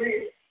came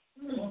in.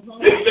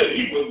 He said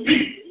he was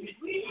beaten.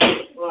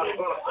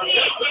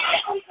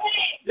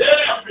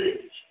 Yeah,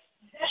 bitch.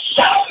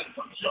 Shouting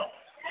for joy.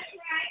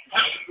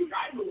 Hallelujah. I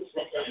know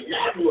something. I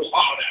know it's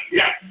hard out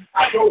here. I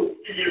know it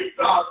gets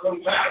dark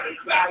sometimes and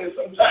cloudy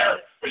sometimes.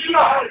 But you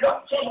know how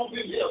y'all come up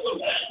in here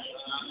sometimes.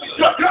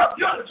 Y'all come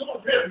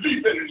up here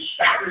leaping and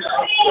shouting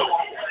out.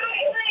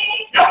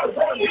 Y'all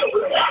come up here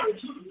with an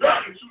attitude,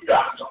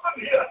 y'all come up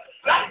here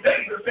like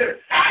David said,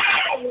 I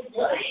was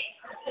like.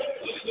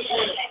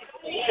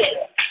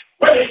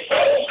 When he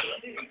said,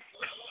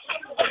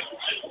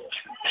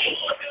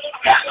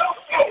 hello,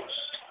 folks,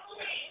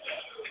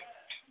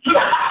 to the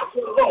house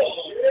of the Lord.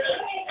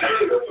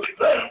 David was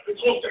there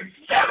because they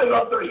gathered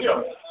up to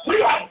him.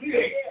 We are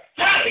being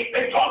gathered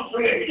and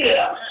constantly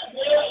here.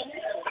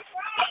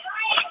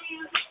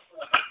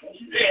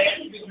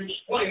 You can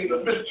explain the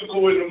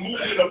mystical and the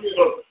movement of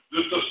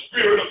the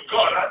Spirit of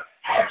God.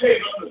 I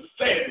can't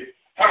understand it.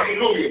 How he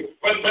Hallelujah.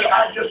 But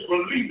I just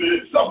believe that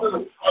it's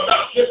something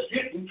about just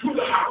getting to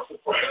the house of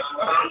prayer.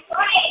 I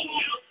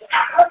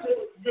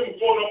remember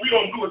going on, we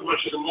don't do it much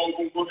anymore.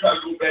 We'll try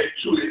to go back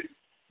to it.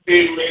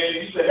 Amen. He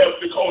used to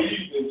help to call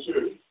evening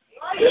service.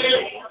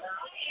 Amen.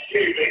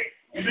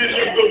 We didn't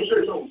have to go to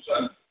church on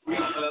Sunday.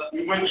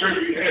 We went to church,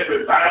 we had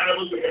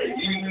revivals, we had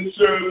evening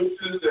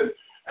services,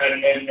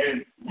 and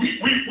we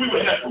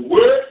would have to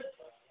work,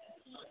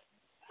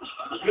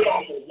 get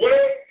off of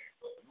work,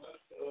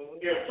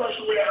 get fresh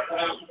away out the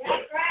house.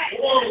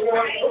 Come on,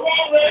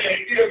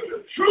 and if the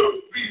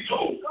truth be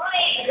told,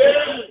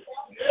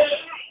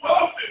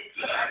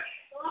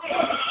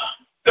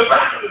 the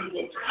Bible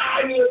was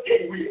tired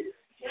and weird.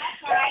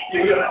 You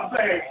know what I'm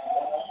saying?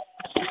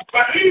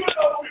 But even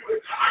though we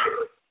were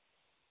tired,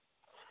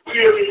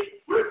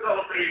 we're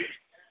celebrating.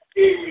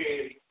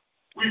 Amen.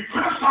 We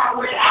pressed our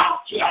way out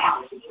to the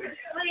house of prayer.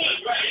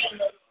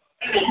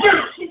 And the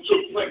miracle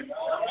took place.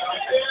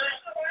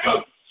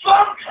 Because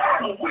some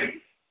kind of way,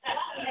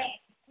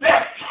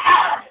 that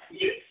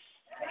tiredness,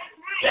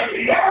 that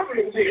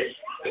heaviness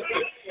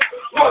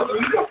was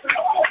lifted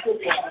off of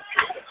us.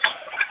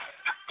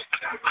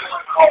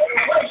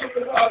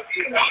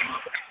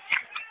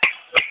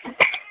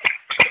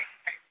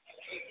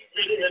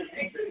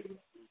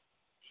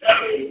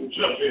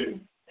 Jump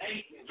in.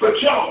 But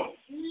y'all,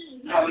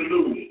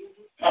 hallelujah,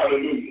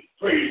 hallelujah,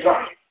 praise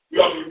God. We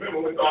ought to remember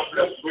when God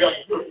bless us, we ought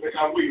to make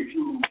our way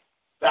to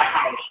the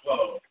house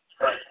of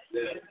prayer.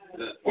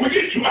 When we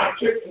get to our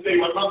text today,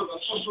 my brothers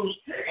and sisters,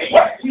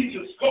 what we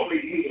discover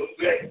is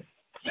that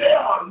they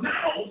are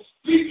now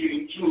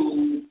speaking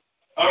to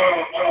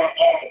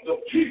the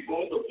people,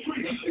 the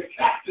priests, the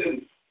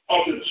captain of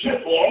the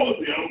temple, all of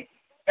them,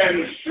 and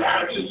the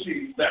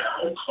Sadducees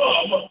now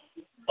come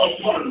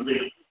upon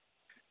them.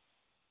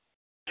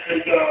 And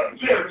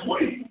they're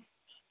grieved.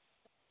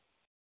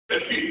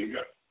 Let's see.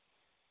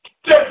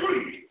 They're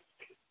grieved.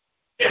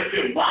 And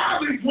then why are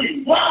they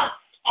grieved? Why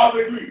are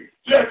they grieved?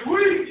 They're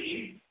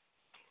grieved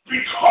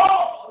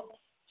because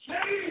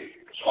they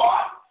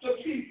taught the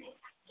people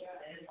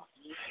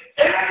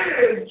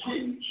and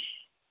preached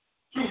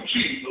through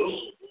Jesus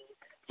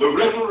the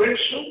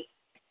resurrection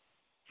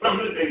from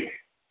the dead.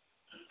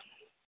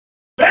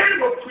 They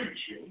were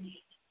preaching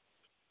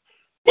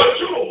what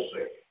Joel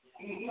said.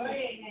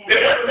 They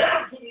had an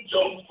answer to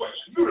Job's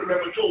question. You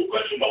remember Job's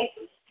question, don't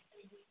you?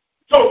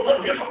 Job's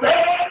question, it's a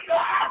bad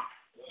God.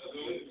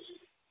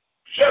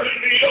 Shut it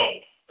down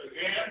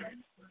again.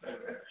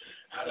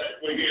 How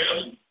that way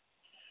is.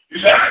 He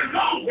said, I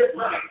know that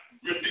my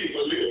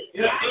Redeemer lives.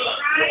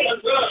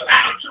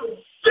 I shall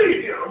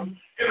see him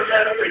in a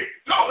better way.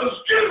 Those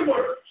skin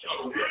words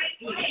shall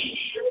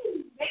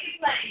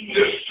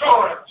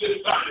destroy this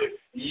body.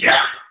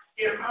 Yeah,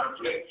 in my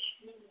flesh.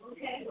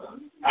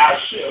 I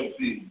shall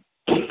see.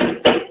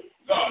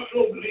 God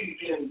don't believe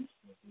in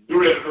the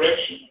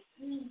resurrection.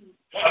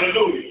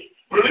 Hallelujah.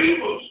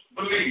 Believers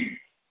believe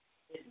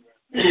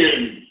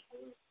in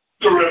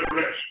the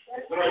resurrection.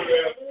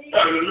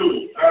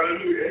 Hallelujah.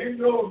 Hallelujah. Ain't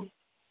no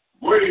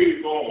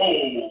way gonna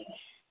hold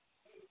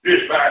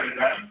this body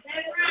down.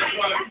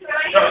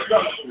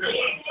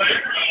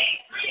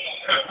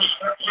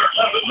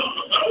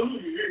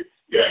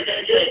 Yeah.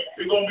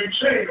 It's gonna be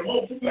changed.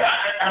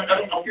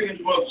 I'm getting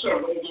into other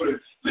sermon. I'm gonna go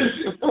there.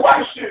 Listen,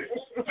 watch this.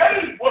 That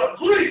is what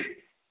agrees.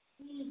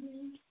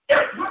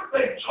 It's what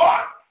they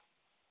taught.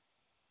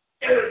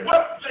 And it's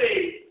what they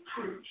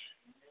preach.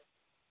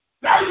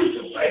 Now I used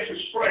to say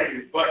it's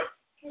strange, but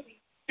if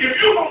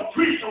you don't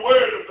preach the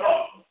word of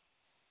God,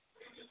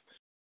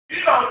 you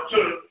ought to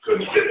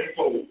consider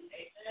folks.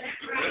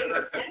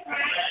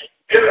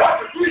 It ought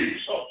to grieve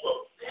some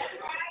folks.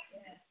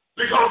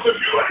 Because if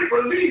you ain't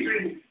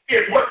believing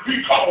in what we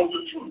call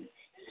the truth,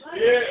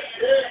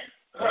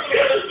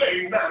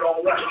 everything's not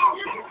all right.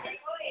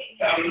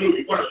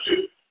 Hallelujah.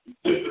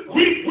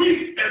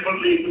 We and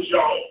believers,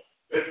 y'all,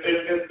 and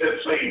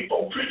saying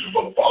folks, preachers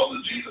from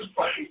following Jesus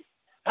Christ,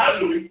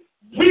 hallelujah,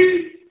 we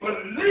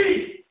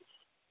believe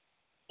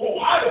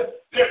wholeheartedly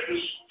that the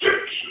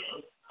scripture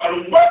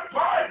and what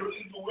Bible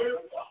is the word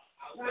of God.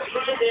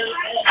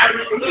 And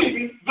we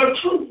believe the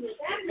truth.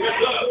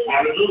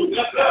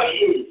 Hallelujah.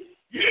 Hallelujah.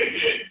 Yeah.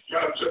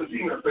 John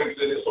 17, I think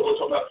that is. So we're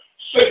talking about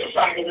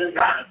sanctifying in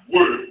thy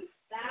word.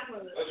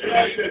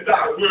 And he said,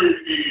 thy word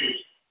is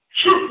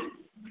truth.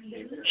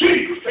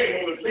 Jesus came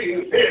on the scene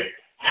and said,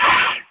 I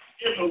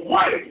am the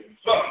white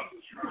son,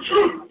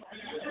 truth.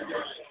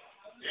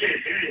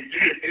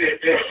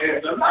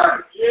 And the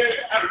light.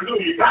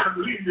 Hallelujah. You got to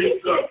believe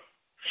it's the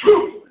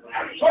truth.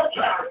 And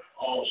sometimes,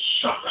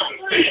 sometimes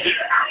they did.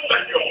 I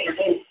thank you, Holy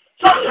Ghost.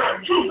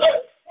 Sometimes truth.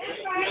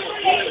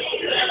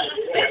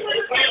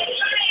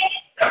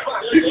 That's why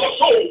people are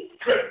so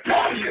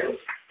rebellious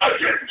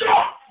against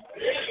God.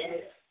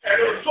 And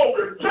they're so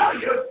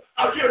rebellious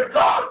against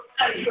God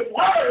and His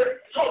word,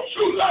 so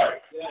truth.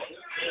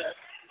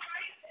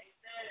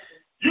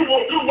 You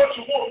won't do what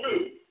you want to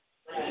do.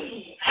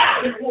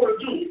 How you want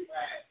to do it.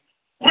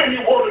 When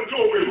you want to do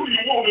it, who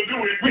you want to do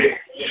it with.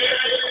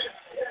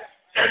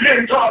 And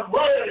then God's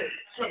word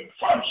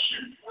confronts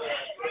you.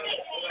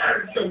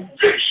 and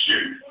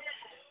conviction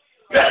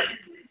that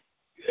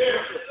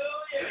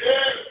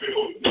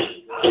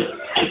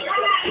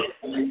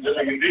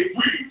they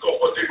go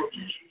what they were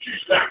teaching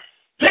now.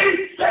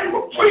 They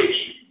were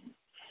preaching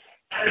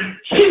and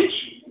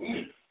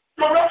teaching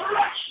the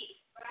resurrection.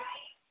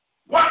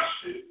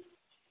 Watch it.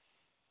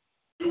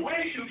 The way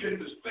you can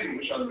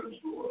distinguish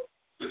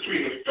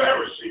between the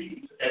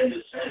Pharisees and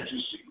the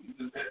Sadducees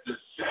is that the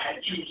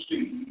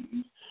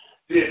Sadducees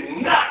did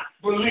not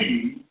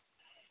believe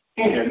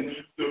in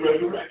the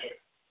resurrection.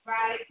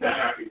 Right. Now,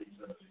 how can you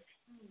say that?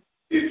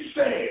 It's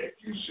sad,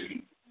 you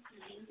see.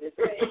 If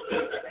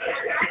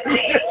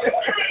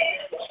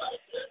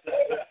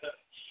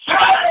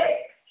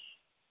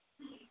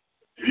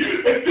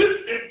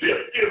this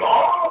is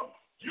all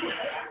you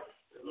have,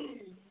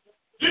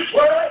 this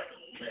word,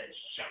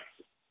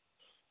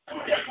 I'm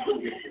sorry.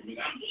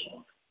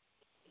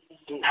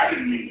 I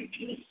didn't mean it.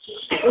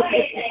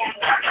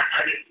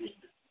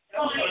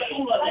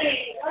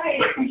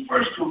 Look in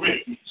 1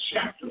 Corinthians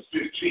chapter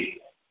 15.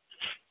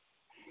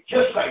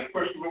 Just like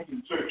 1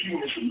 Corinthians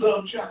 13 is the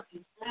love chapter,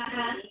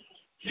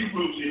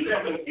 Hebrews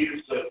 11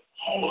 is the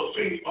Hall of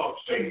Faith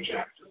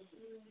chapter.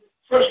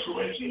 1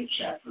 Corinthians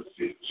chapter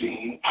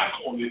 15, I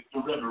call it the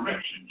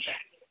resurrection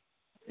chapter.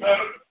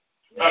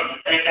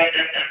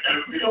 And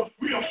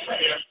real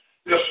fast,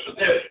 there's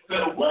a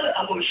word I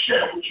want to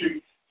share with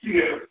you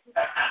here.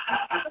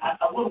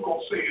 I wasn't going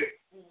to say it,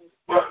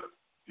 but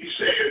he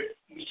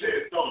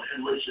said, don't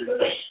embrace it.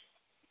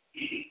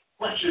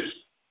 Watch this.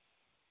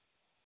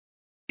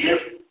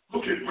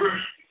 Look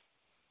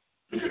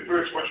at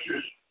verse, watch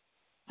this.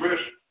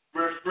 Verse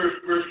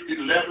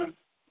 11.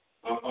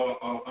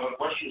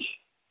 Watch this.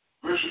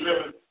 Verse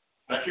 11.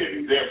 I can't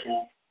be there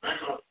for. Back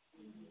up.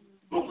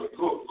 Go to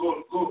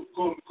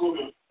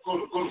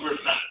verse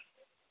 9.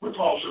 What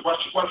Paul said,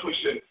 watch what he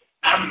said.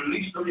 I'm the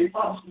least of the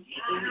apostles.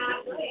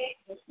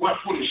 Watch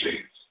what he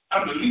says.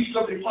 I'm the least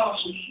of the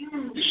apostles.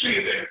 You see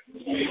it there.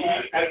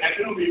 And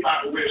it'll be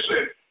by the way it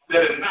said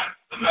that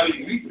I'm not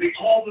even least to be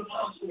called an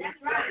apostle.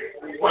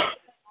 What?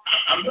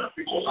 I'm not,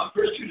 because I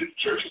persecuted the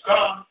church of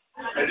God.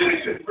 And then he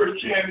said, verse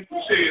 10,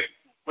 he said,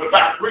 but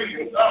by grace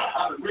of God,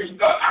 by the grace of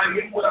God, I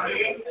am what I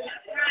am.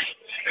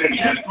 And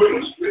his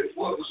grace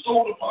was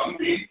bestowed upon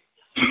me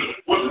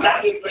was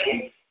not in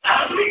vain.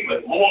 I believe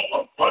it more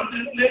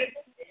abundantly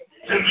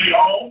than they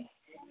all.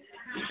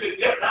 He said,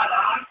 yet not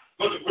I,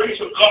 but the grace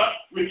of God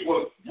which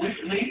was with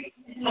me.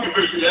 Look at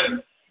verse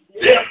 11.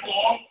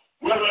 Therefore,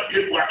 whether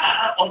it were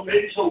I or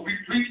they, so we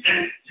preach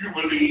and you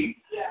believe.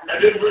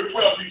 And then verse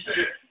 12, he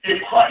said, if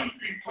Christ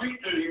be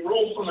preached and he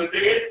rose from the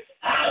dead,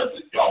 how is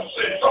it y'all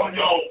said some of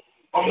y'all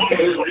among us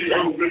are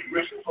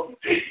resurrection from the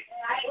dead?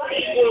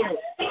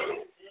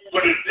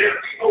 But if there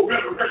be no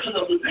resurrection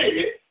of the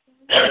dead,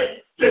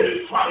 then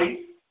is Christ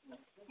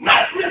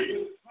not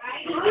risen.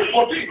 Verse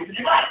 14, will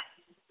be right.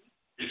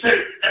 He said,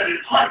 and if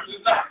Christ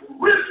is not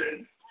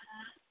risen,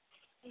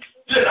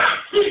 then I'm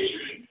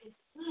preaching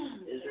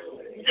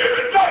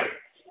every day.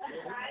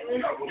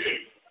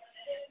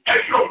 And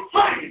your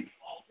faith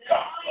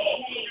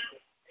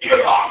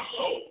is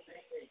also,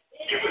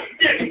 if it's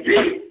in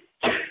you,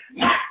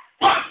 not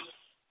but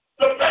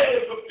the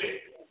beds of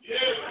death.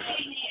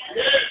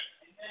 Yes.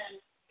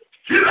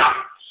 Get up,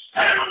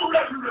 stand on the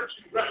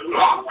resurrection,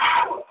 long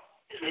power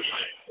in his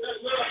hand.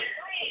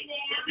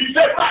 He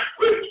said, my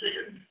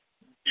preaching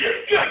is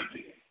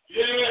empty.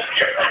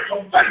 It's like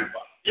a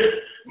vapor. It's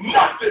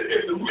nothing.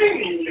 It's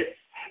meaningless.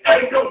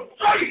 And your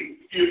faith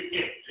is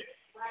empty.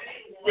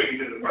 Wait a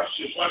minute. Watch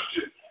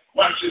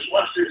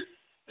this.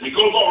 And he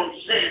goes on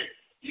and said,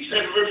 he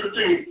said in verse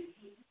 15,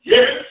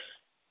 yes,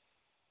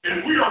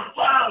 and we are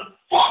found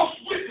false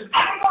witnesses.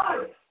 I'm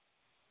lying.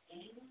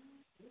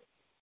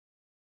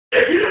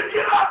 If you didn't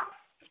get up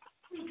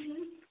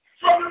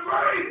from the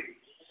grave,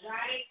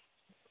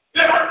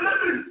 then I'm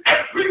living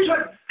and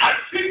preaching and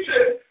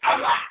teaching a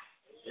lie.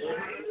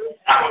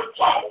 I was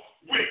false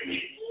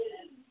witness.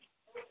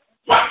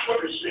 Watch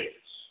what it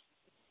says.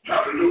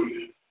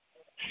 Hallelujah.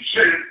 He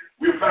said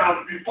we're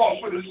found to be false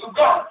witnesses of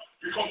God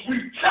because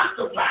we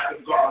testify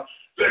of God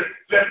that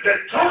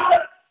God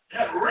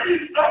had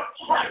raised up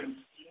Christ,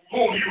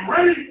 whom he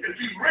raised, if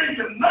he raised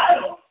him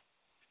now,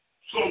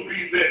 so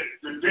be that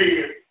the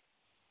dead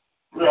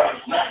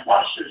rise not.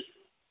 Watch this.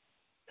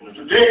 And if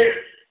the dead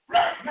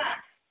rise not,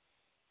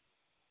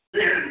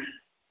 then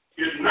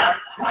is not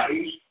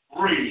Christ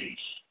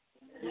raised.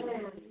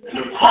 And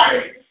if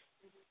Christ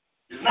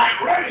is not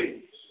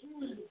raised,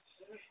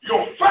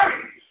 your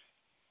faith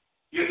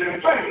is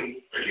in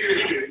vain. But here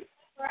it is.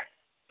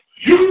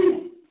 You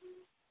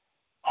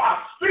are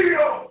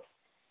still,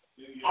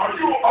 or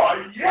you are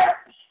yet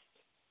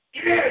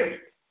in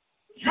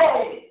your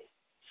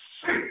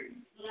sin.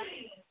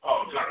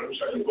 Oh, God, I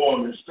wish I could go on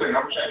this thing. I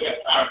wish I had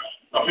time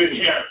up in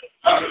here.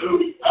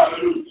 Hallelujah,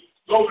 hallelujah.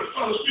 Those that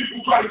son of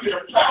people Christ, they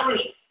are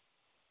perished.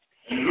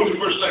 And look at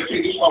verse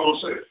 19, this is what I'm going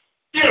to say.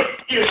 If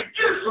in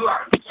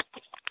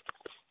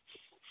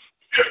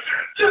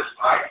this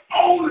life,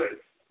 only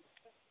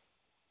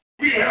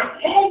we have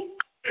hope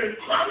in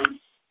Christ,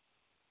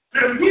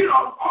 then we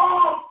are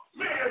all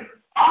men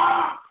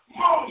are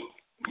most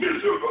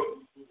miserable.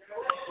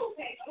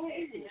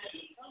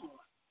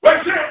 But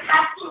then,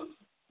 Pastor,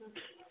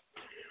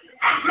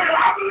 I said,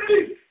 I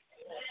believe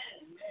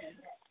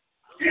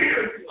in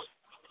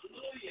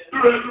the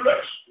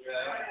resurrection.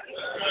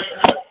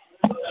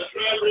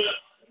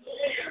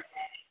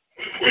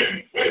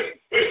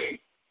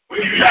 When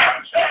you have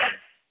a chance,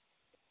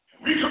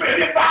 we commit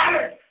your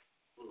body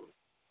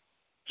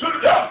to the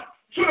dust,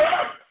 to the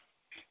earth.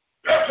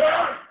 That's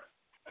earth.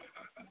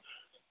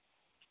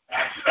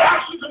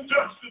 Ashes and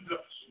dust to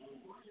dust.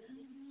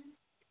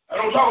 I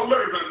don't talk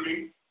about me.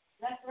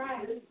 That's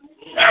right.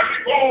 After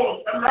God,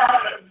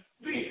 alive,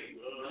 then.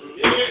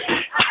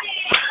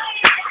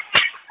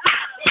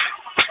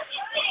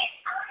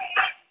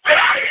 There I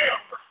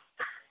am.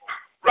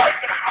 Right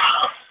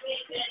now.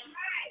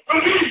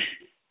 Believe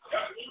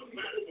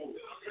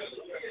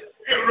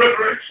in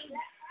resurrection.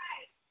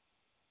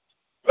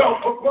 So,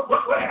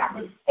 what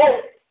happened? Oh,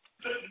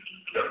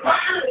 the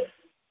body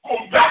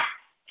goes back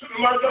to the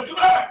life of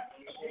life.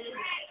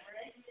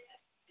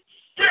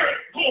 Spirit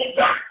goes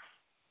back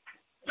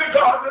to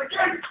God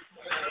again.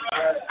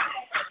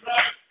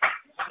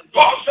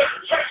 God said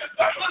the church is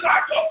not going to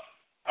go.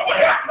 I will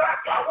have that.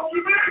 God will be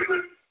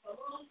believing.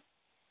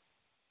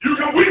 You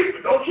can weep,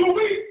 but don't you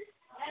weep.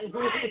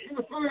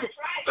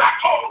 That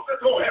cause that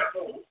don't have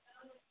no.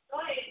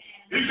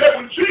 He said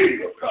when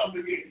Jesus comes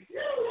again,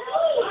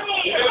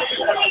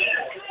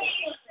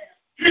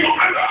 he don't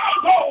have to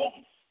know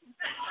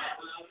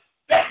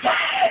that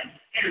time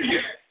in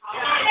here.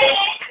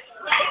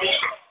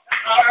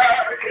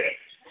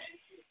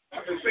 I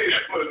can say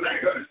that for the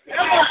next time.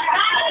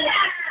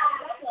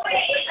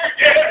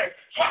 Yeah.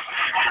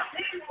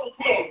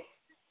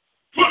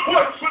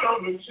 Put on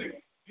the seat.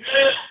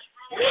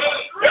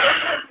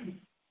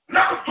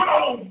 Now put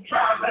on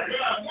try.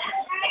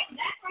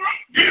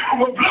 Give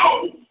him a blow.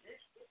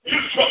 You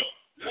took.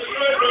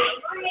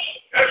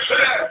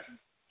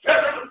 That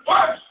the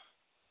first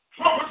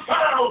trumpet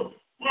sound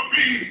will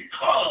be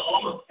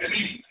calm and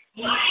easy.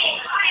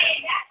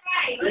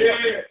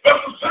 But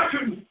the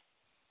second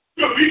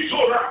will be so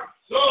loud.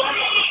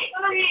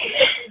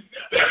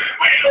 That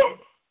it will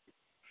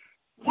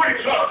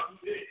wake up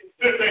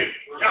that they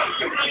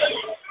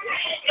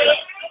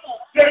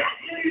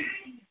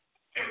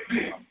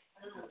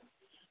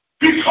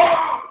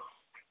because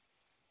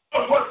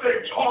of what they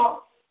taught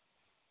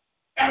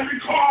and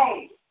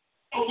because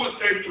of what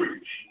they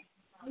preach.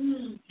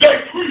 They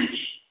preach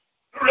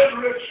the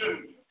resurrection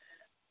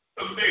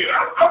of the dead. I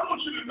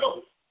want you to know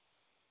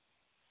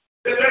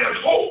that there is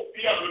hope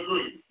beyond the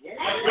grave.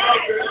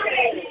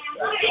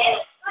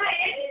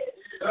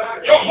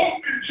 Your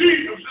hope in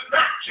Jesus is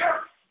not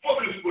just for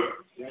this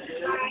world.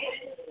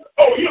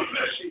 Oh, he'll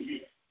bless you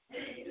here.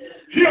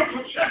 He'll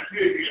protect you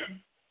here.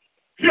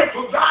 He'll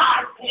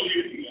provide for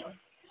you here.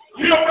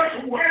 He'll make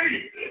a way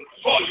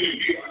for you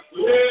here.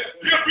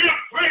 He'll be a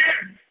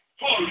friend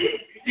for you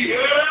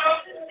here.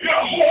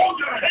 He'll hold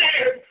your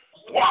hand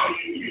while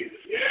you're here.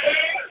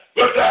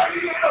 But there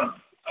is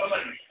a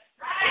lady.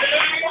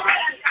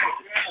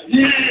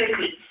 He is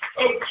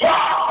a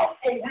cloud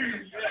of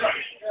wind.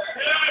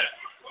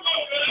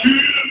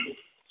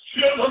 She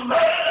is a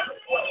man.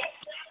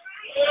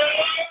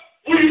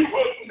 We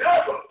will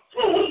never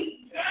go.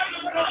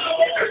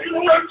 If you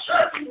want to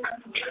check,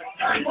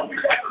 that's what we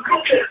got to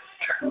look at.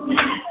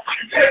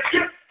 You can't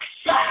get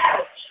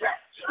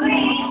sidetracked.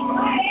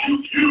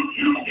 You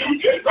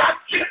cannot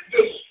get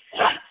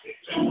distracted.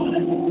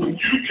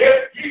 You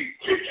can't be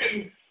kicking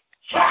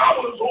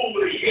flowers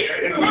over here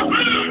and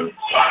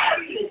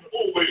flying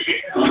over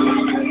here.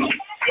 You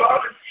got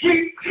to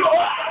keep your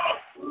eye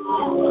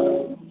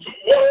towards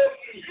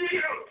the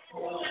hill.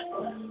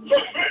 So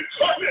big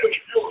coming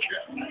your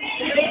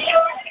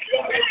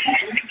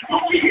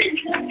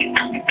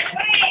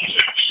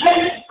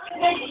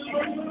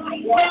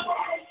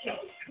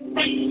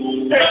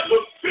and the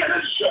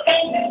finisher.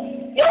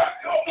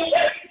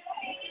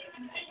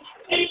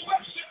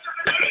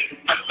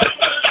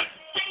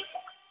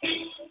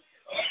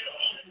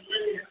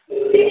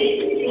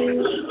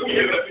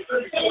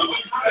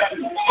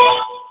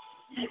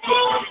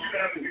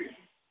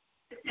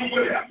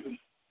 What happened?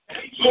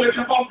 So they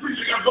kept on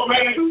preaching and go,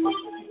 man,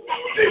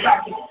 they got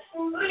to.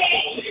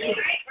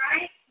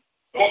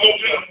 Don't go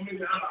jail for me.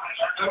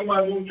 I don't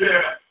mind going to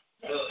jail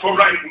for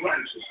right and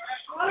righteous.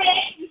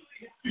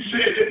 He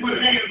said they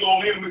put hands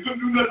on him and couldn't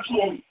do nothing to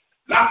him.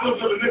 Not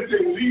until the next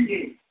day was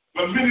evening,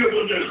 but many of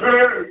them that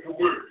heard the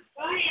word.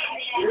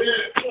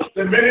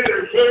 The many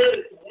that heard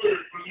the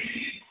word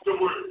believed the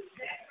word.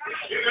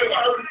 And then I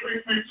heard we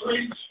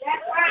preach.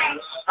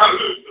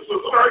 Hallelujah. So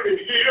somebody can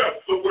hear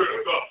the word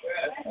of God.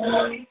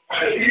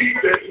 And he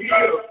that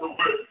hears the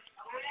word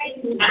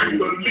and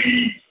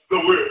believes the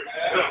word.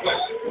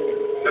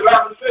 The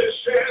Bible says,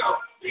 shall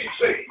be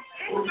saved.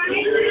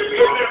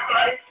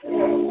 Right?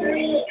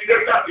 You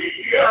just got to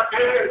hear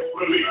and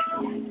believe.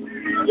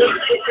 Just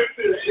go with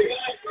this.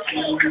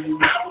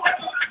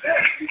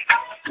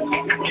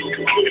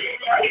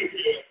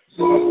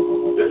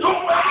 It's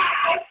all right.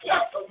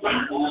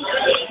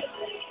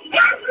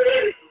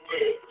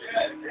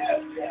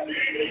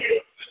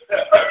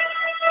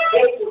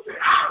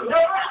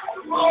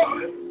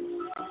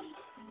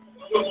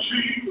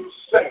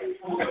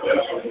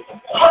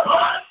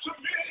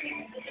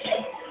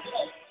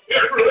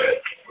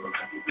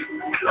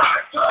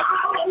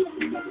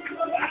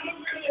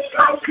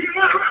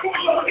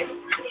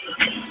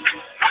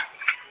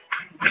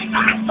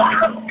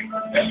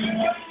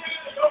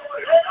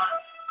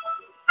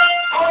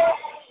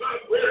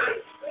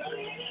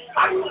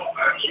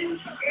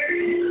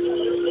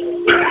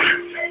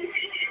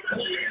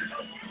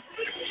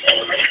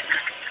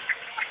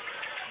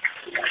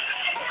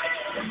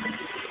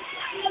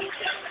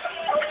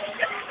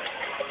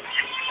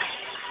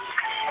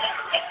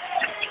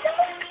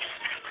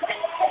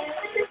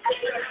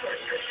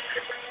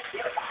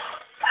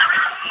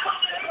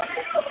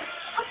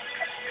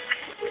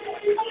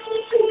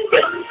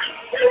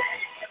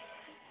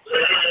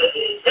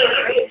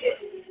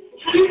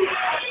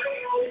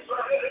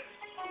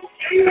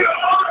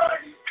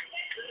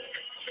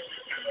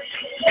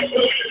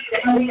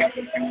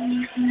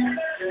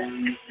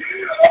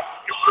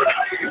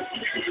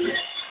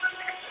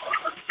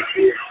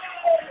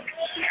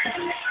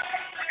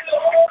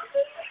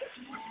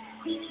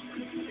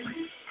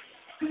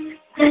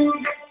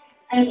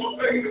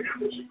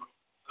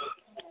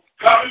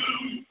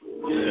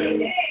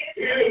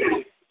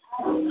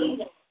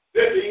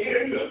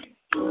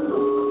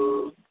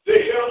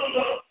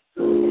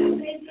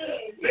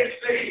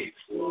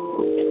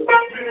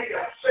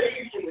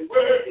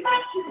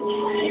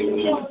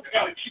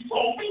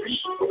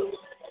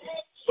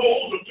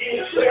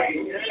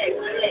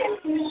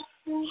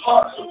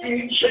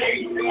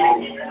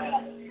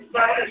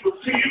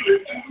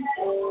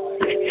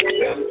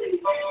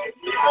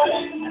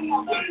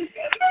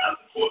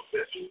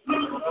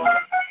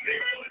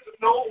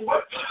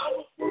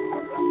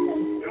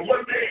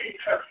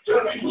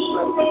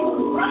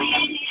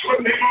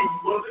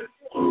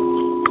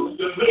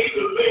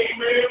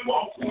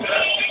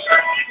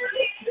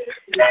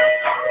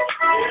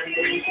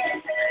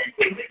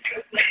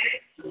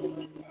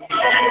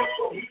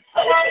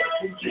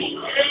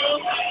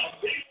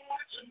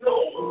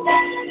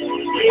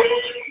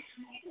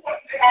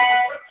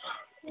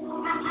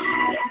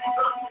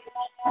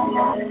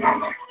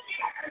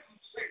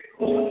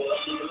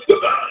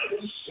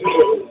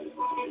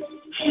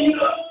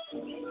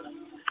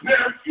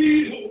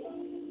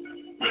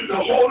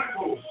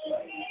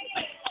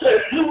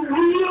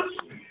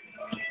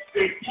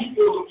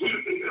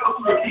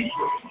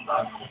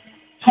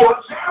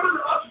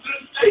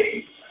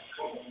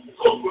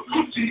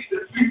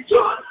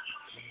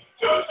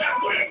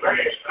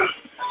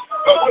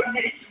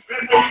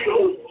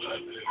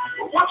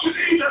 What you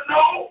need to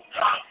know,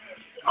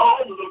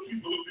 all of the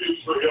people of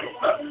Israel,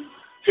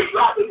 because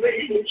I the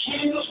name of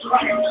Jesus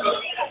Christ,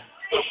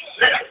 the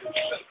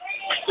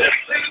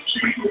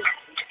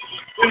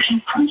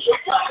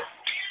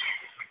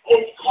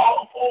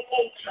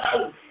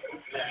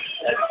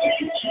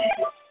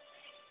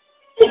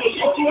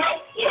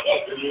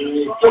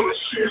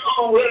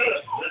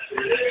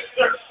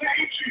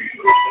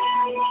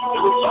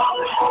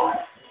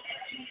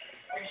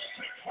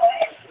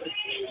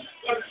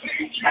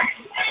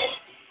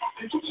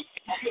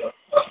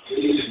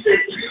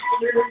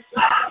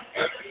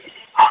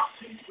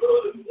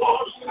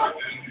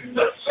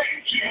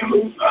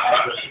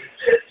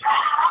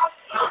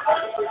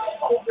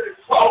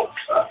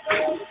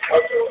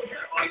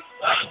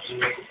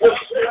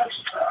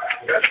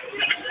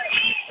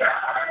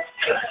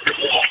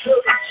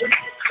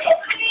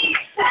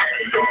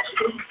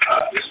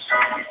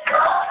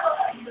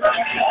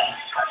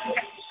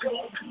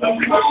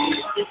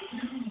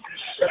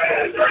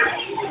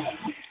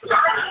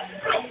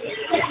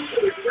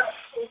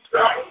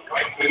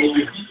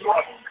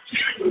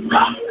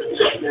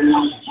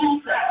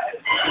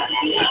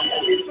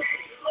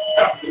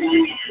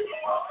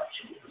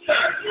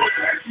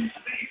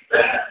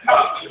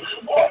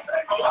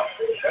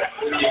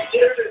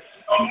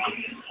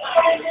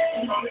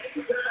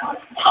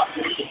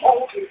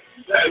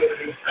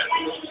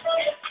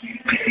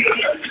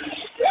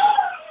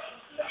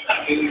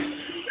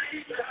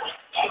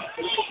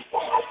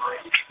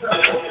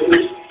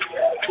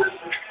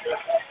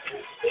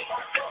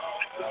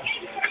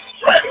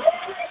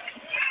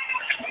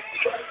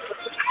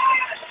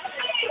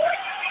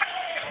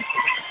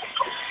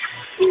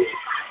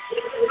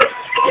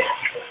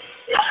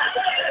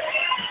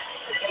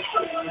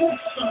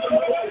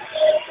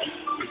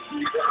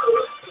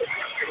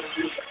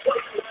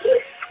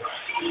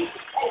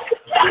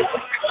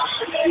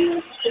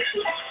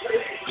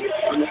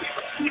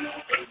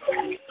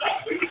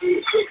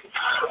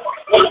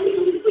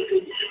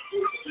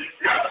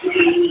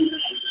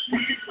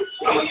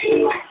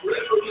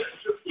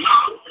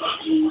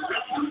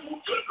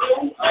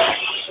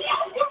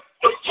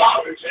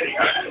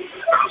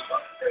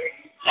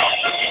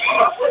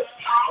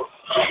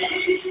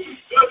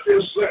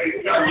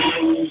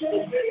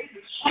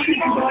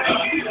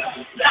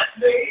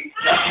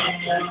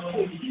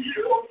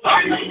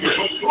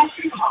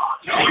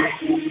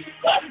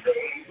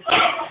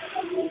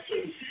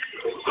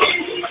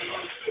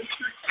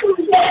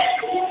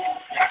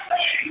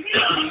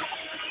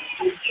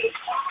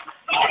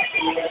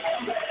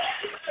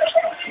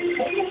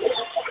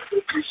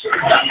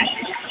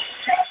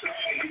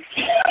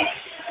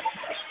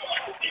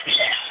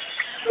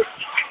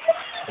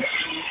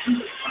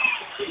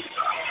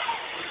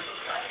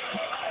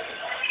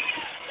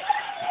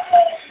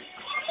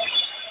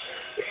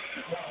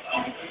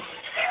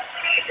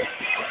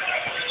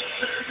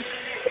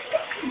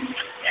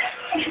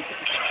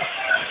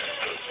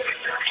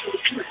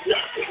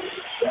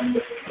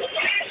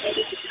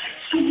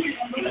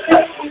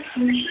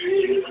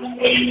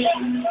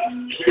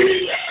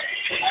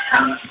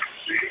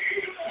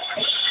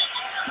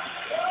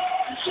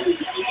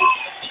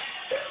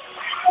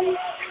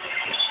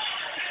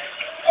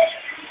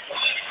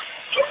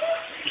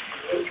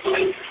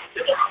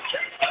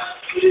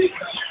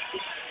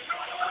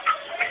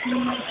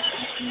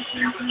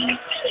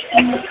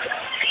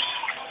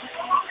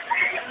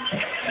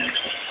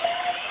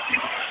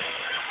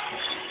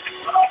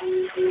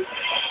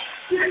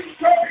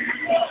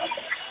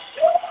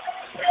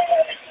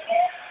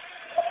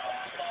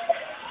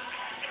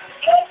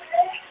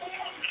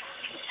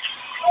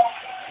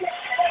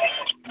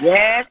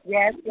Yes,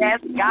 yes, yes.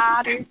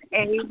 God is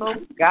able.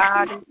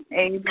 God is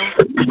able.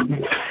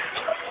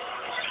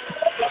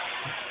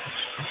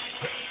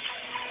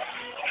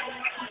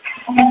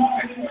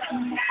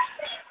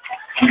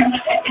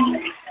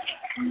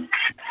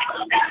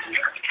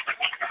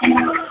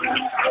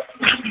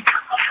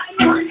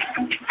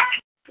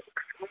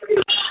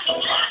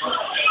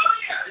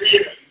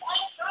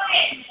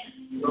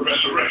 The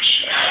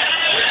resurrection.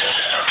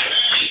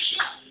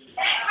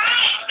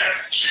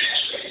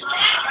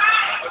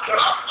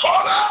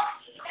 Father.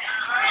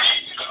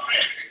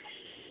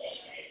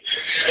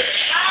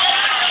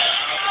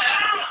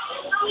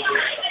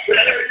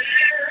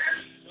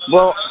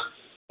 Well,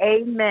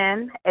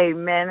 amen,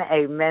 amen,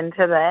 amen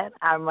to that,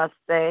 I must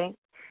say.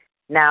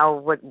 Now,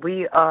 what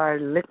we are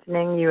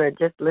listening, you are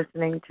just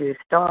listening to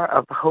Star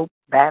of Hope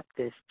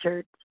Baptist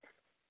Church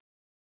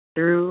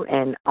through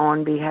and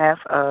on behalf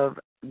of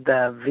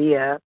the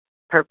Via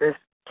Purpose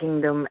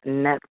Kingdom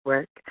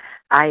Network.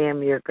 I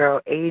am your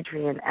girl,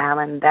 Adrian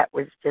Allen. That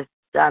was just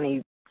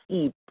Johnny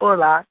P.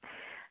 Bullock.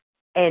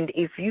 And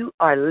if you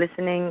are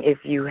listening, if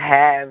you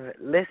have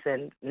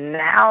listened,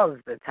 now's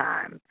the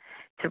time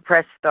to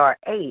press star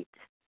 8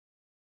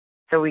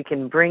 so we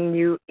can bring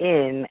you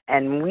in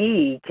and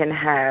we can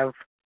have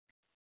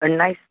a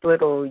nice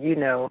little,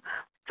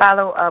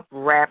 follow-up,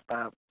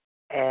 wrap-up,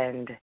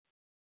 and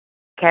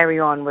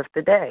carry on with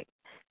the day.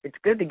 It's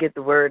good to get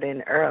the word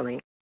in early.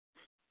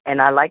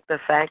 And I like the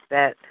fact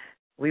that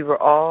we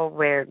were all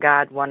where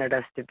God wanted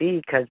us to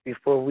be, because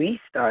before we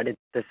started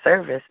the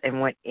service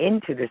and went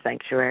into the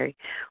sanctuary,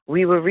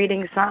 we were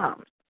reading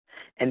Psalms.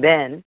 And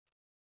then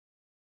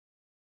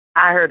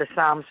I heard a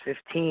Psalms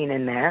 15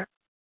 in there.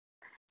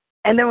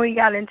 And then we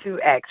got into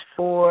Acts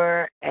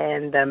 4,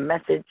 and the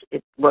message,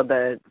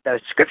 the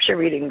scripture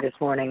reading this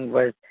morning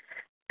was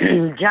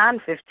John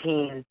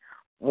 15,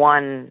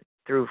 1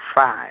 through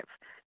 5.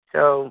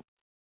 So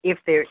if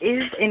there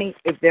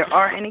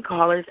are any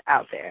callers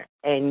out there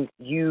and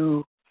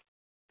you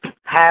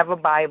have a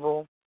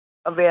Bible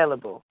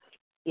available,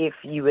 if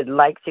you would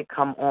like to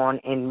come on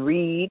and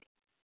read,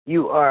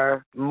 you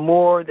are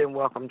more than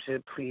welcome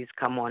to please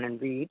come on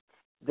and read.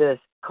 The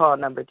call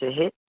number to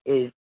hit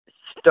is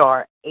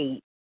star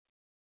 8.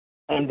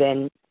 And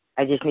then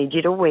I just need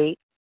you to wait.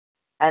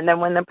 And then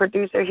when the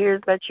producer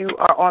hears that you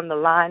are on the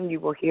line, you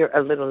will hear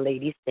a little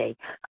lady say,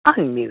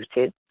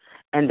 unmuted,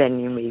 and then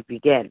you may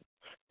begin.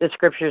 The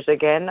scriptures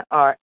again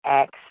are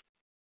Acts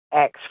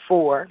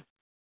 4,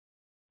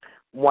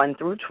 1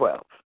 through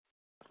 12,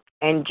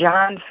 and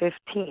John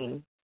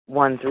 15,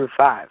 1 through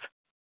 5.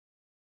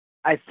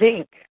 I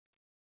think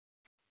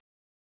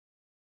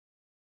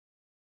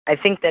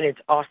that it's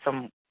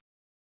awesome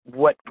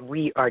what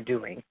we are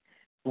doing.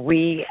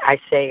 We, I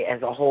say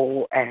as a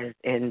whole, as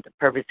in the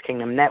Purpose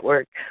Kingdom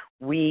Network,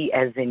 we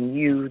as in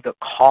you, the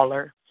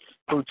caller,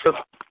 who took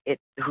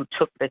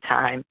the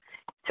time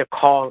to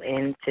call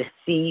in to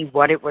see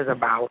what it was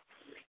about,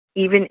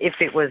 even if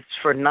it was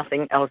for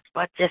nothing else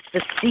but just to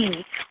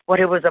see what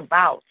it was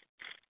about.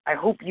 I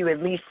hope you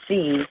at least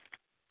see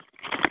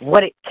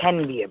what it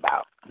can be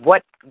about,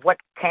 what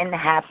can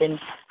happen,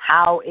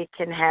 how it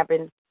can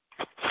happen.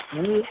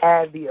 We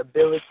have the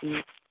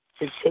ability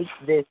to take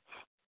this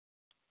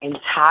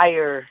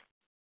entire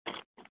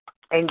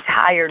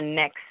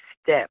next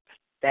step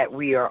that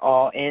we are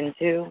all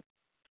into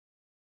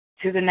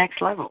to the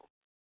next level.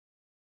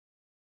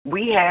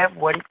 We have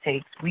what it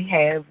takes. We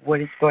have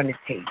what it's going to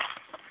take.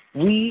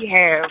 We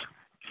have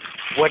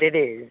what it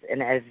is.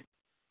 And as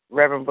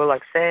Reverend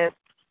Bullock said,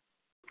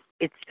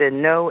 it's to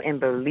know and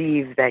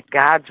believe that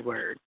God's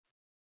word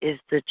is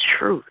the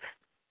truth.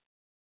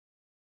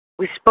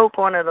 We spoke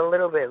on it a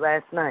little bit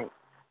last night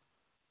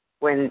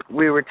when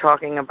we were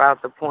talking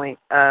about the point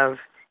of,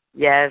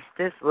 yes,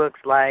 this looks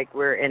like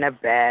we're in a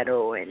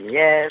battle, and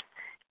yes,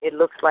 it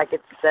looks like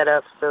it's set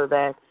up so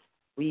that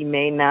we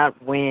may not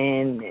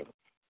win, and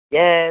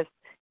yes,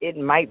 it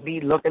might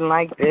be looking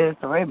like this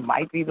or it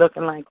might be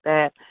looking like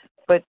that,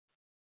 but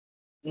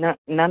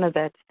none of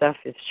that stuff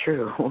is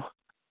true.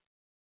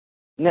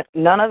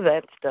 None of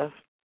that stuff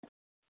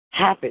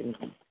happens.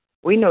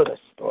 We know the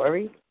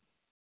story.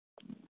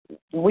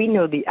 We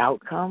know the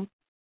outcome.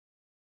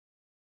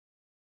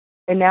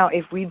 And now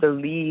if we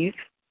believe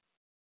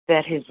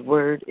that his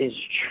word is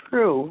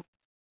true,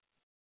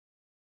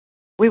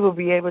 we will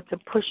be able to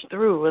push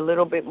through a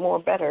little bit more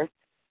better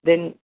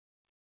than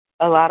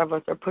a lot of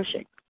us are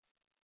pushing.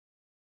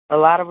 A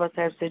lot of us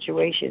have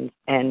situations,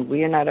 and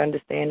we are not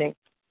understanding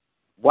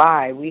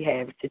why we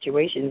have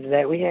situations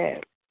that we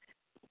have.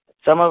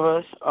 Some of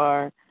us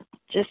are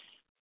just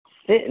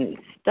sitting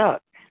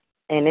stuck.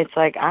 And it's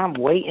like, I'm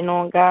waiting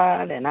on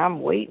God, and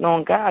I'm waiting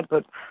on God.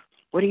 But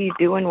what are you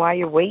doing while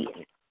you're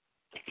waiting?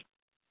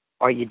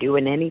 Are you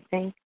doing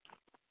anything?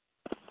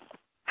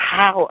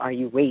 How are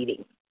you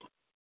waiting?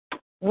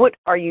 What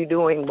are you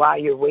doing while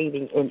you're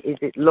waiting? And is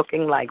it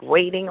looking like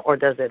waiting, or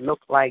does it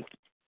look like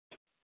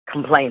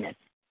complaining?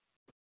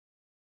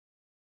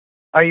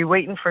 Are you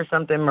waiting for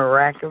something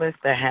miraculous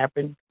to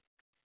happen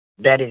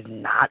that is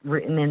not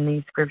written in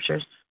these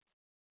scriptures?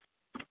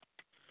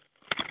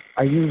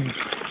 Are you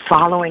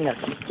following a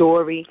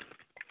story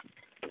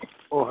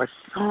or a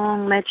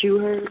song that you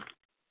heard?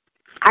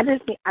 I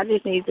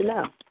just need to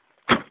know.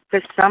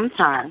 Because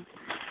sometimes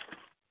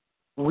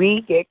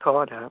we get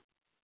caught up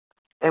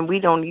and we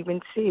don't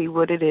even see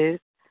what it is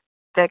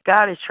that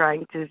God is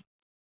trying to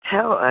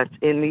tell us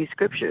in these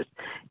scriptures.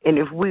 And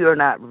if we are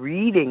not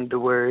reading the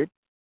word,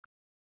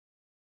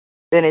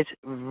 then it's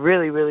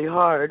really, really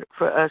hard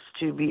for us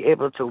to be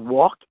able to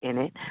walk in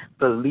it,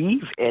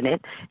 believe in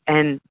it,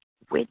 and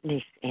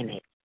witness in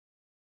it.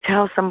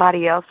 Tell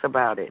somebody else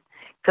about it.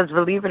 Because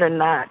believe it or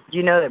not,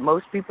 you know that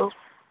most people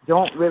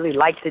don't really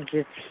like to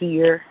just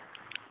hear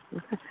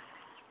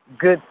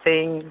good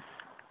things.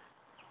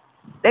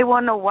 They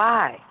want to know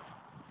why.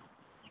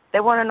 They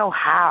want to know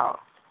how.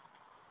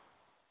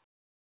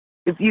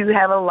 If you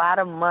have a lot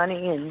of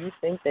money and you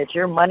think that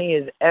your money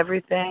is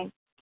everything,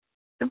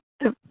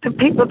 the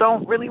people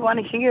don't really want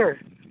to hear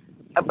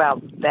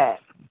about that.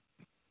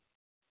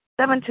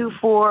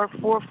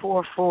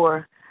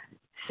 724-444-7444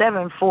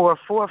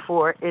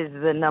 is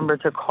the number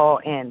to call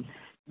in.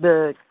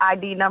 The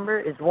ID number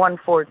is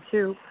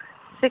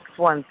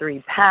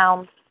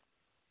 142-613#,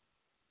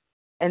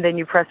 and then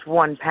you press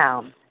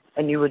 1#,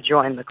 and you would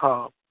join the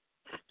call.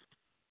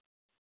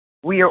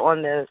 We are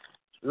on the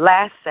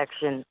last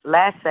session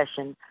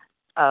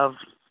of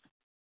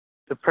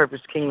the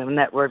Purpose Kingdom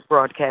Network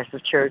broadcast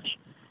of church,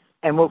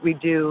 and what we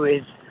do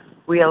is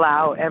we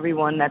allow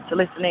everyone that's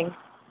listening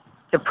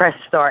to press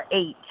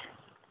 *8.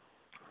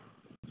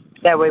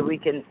 That way we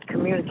can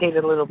communicate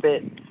a little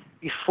bit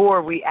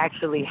before we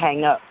actually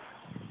hang up,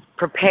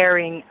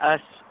 preparing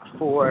us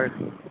for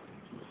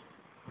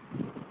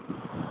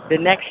the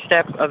next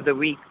step of the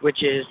week,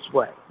 which is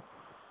what?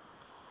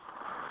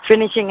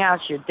 Finishing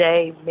out your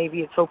day. Maybe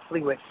it's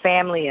hopefully with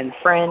family and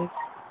friends.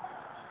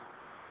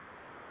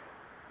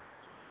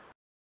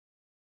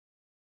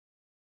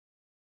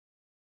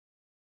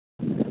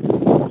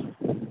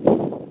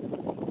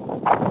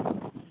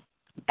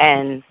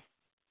 And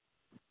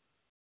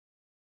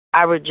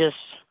I would just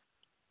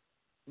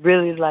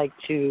really like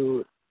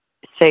to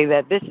say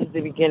that this is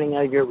the beginning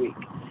of your week.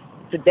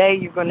 Today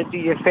you're going to do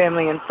your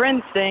family and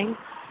friends thing.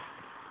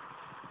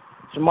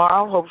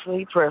 Tomorrow,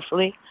 hopefully,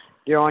 prayerfully,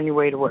 you're on your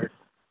way to work.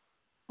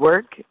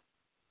 Work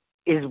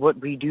is what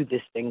we do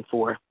this thing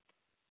for.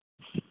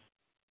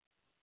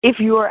 If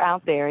you are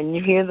out there and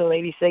you hear the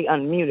lady say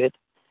unmuted,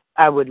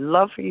 I would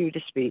love for you to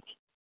speak.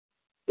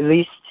 At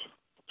least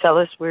tell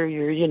us where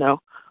you're,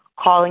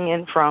 calling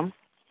in from.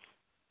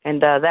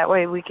 And that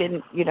way we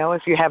can,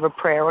 if you have a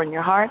prayer on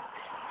your heart,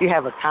 if you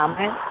have a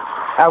comment,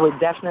 I would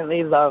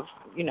definitely love,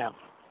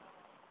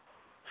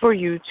 for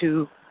you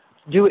to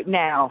do it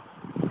now.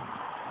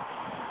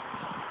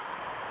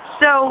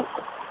 So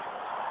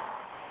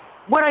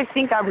what I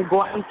think I'm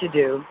going to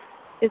do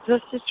is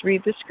let's just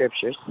read the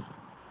scriptures.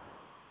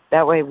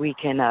 That way we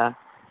can end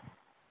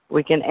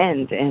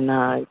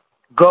and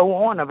go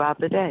on about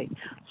the day.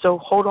 So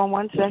hold on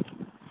one second,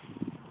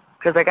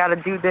 because I got to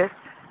do this.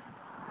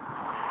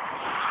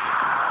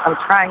 I'm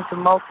trying to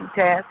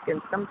multitask,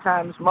 and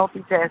sometimes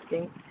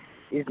multitasking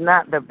is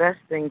not the best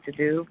thing to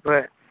do,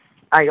 but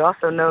I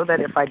also know that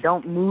if I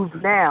don't move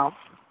now,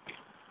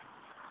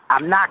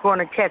 I'm not going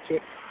to catch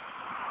it.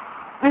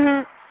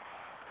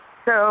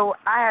 So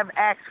I have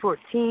Acts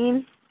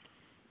 14,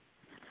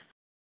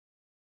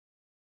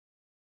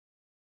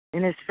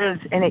 and it says,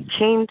 and it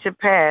came to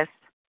pass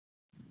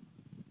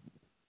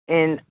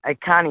in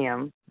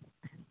Iconium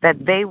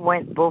that they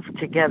went both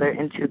together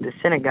into the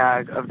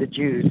synagogue of the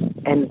Jews,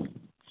 and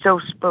so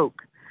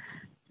spoke,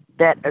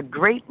 that a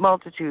great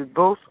multitude,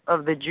 both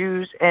of the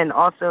Jews and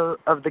also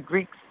of the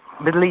Greeks,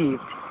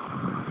 believed.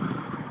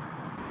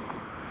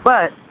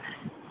 But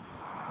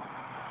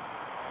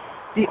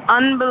the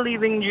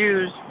unbelieving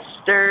Jews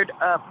stirred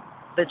up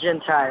the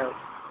Gentiles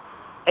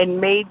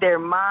and made their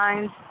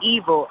minds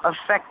evil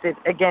affected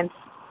against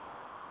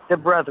the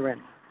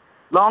brethren.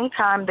 Long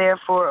time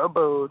therefore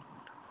abode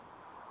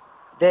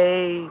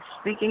they,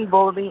 speaking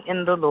boldly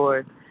in the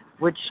Lord,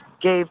 which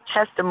gave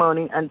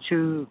testimony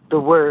unto the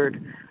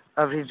word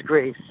of his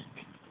grace,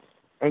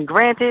 and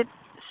granted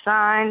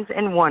signs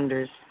and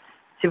wonders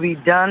to be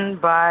done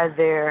by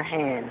their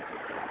hands.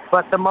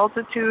 But the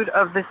multitude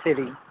of the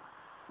city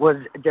was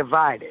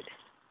divided,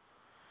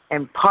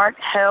 and part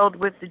held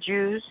with the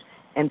Jews,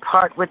 and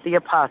part with the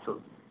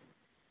apostles.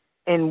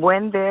 And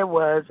when there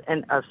was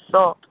an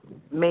assault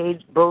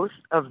made both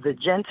of the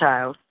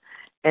Gentiles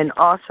and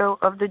also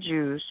of the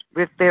Jews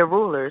with their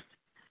rulers,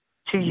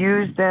 to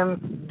use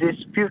them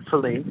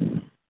disputefully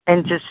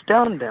and to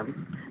stone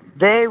them.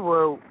 They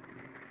were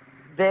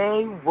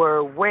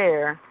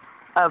aware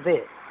of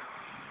it,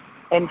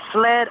 and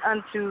fled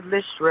unto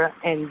Lystra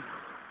and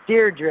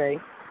Deirdre,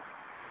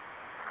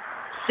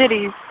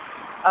 cities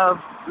of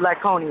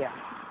Lycaonia,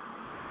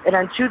 and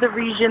unto the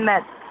region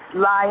that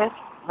lieth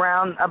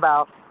round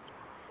about,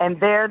 and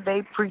there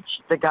they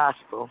preached the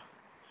gospel.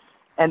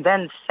 And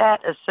then sat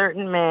a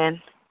certain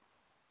man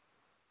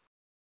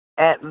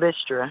at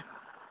Lystra,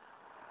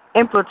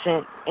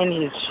 impotent in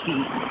his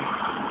feet,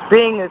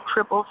 being a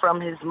cripple from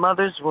his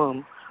mother's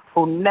womb,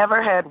 who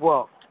never had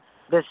walked.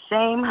 The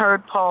same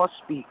heard Paul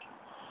speak,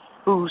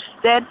 who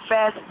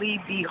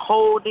steadfastly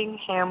beholding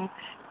him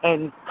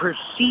and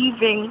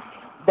perceiving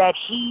that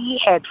he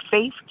had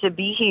faith to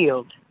be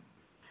healed,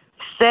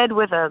 said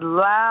with a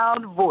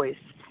loud voice,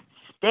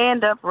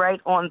 Stand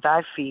upright on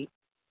thy feet.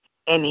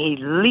 And he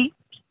leaped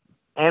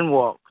and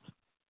walked.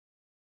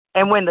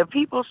 And when the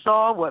people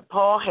saw what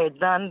Paul had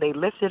done, they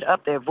lifted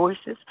up their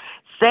voices,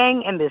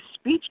 saying in the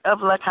speech of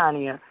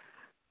Lycaonia,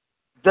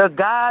 The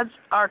gods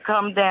are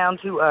come down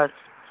to us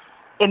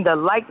in the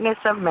likeness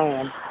of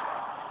man.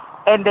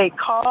 And they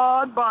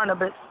called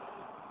Barnabas,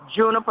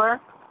 Juniper,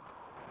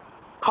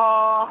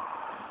 Paul,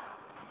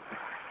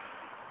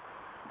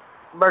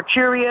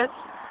 Mercurius,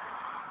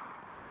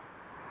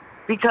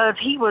 because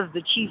he was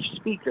the chief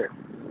speaker.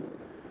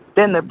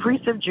 Then the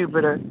priest of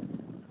Jupiter,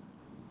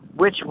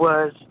 which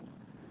was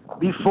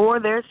before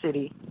their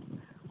city,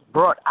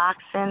 brought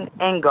oxen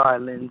and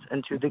garlands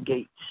unto the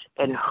gates,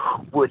 and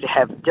would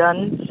have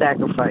done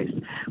sacrifice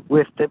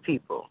with the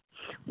people,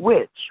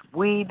 which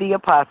we the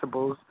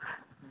apostles,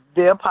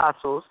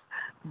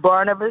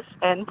 Barnabas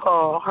and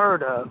Paul,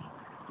 heard of.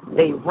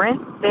 They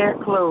rent their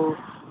clothes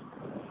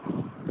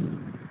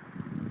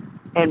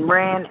and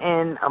ran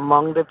in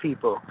among the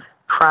people,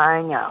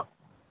 crying out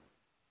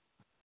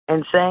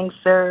and saying,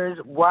 Sirs,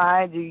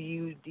 why do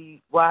ye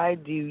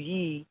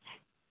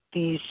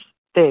these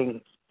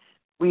things?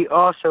 We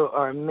also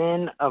are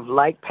men of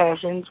like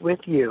passions with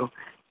you,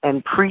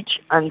 and preach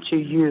unto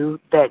you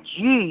that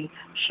ye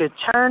should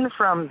turn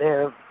from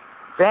their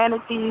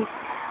vanities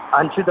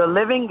unto the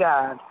living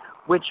God,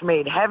 which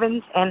made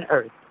heavens and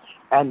earth,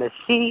 and the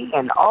sea,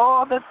 and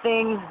all the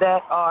things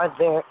that are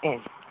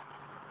therein.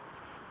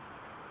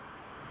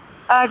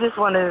 I just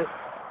want to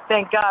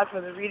thank God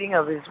for the reading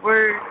of His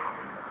Word,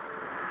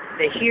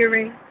 the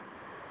hearing,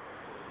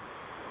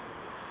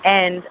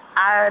 and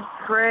I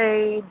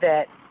pray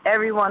that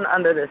everyone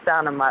under the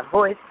sound of my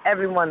voice,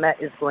 everyone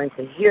that is going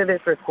to hear this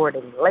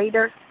recording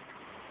later,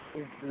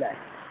 is blessed.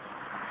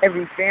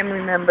 Every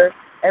family member,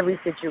 every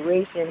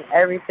situation,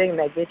 everything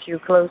that gets you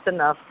close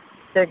enough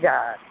to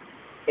God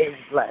is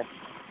blessed.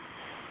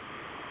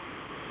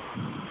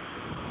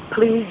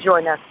 Please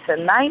join us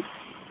tonight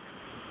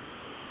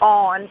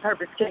on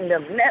Purpose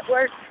Kingdom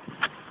Network,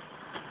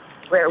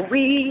 where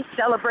we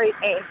celebrate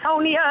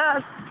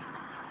Antonia's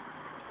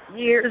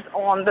years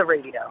on the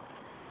radio.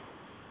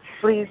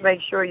 Please make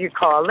sure you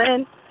call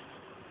in.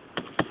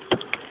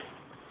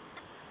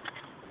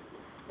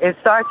 It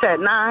starts at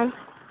 9,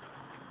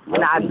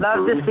 and I'd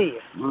love to see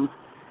you.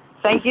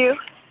 Thank you,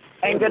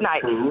 and good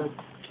night.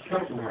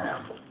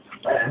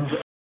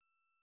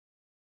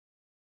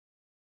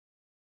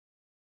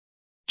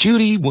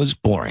 Judy was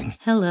boring.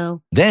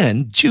 Hello.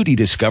 Then Judy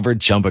discovered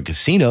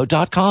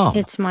ChumbaCasino.com.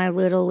 It's my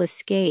little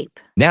escape.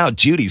 Now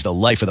Judy's the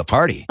life of the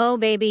party. Oh,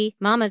 baby,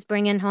 mama's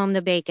bringing home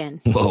the bacon.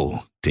 Whoa,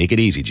 take it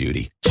easy,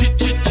 Judy.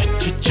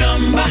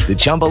 The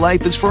Chumba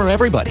life is for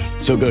everybody.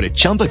 So go to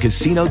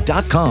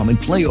ChumbaCasino.com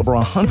and play over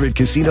 100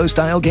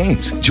 casino-style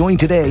games. Join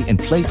today and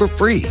play for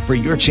free for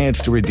your chance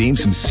to redeem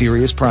some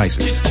serious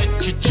prizes.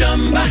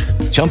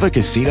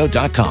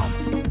 ChumbaCasino.com.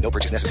 No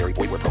purchase necessary.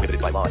 Void where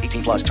prohibited by law.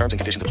 18 plus terms and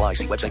conditions apply.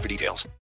 See website for details.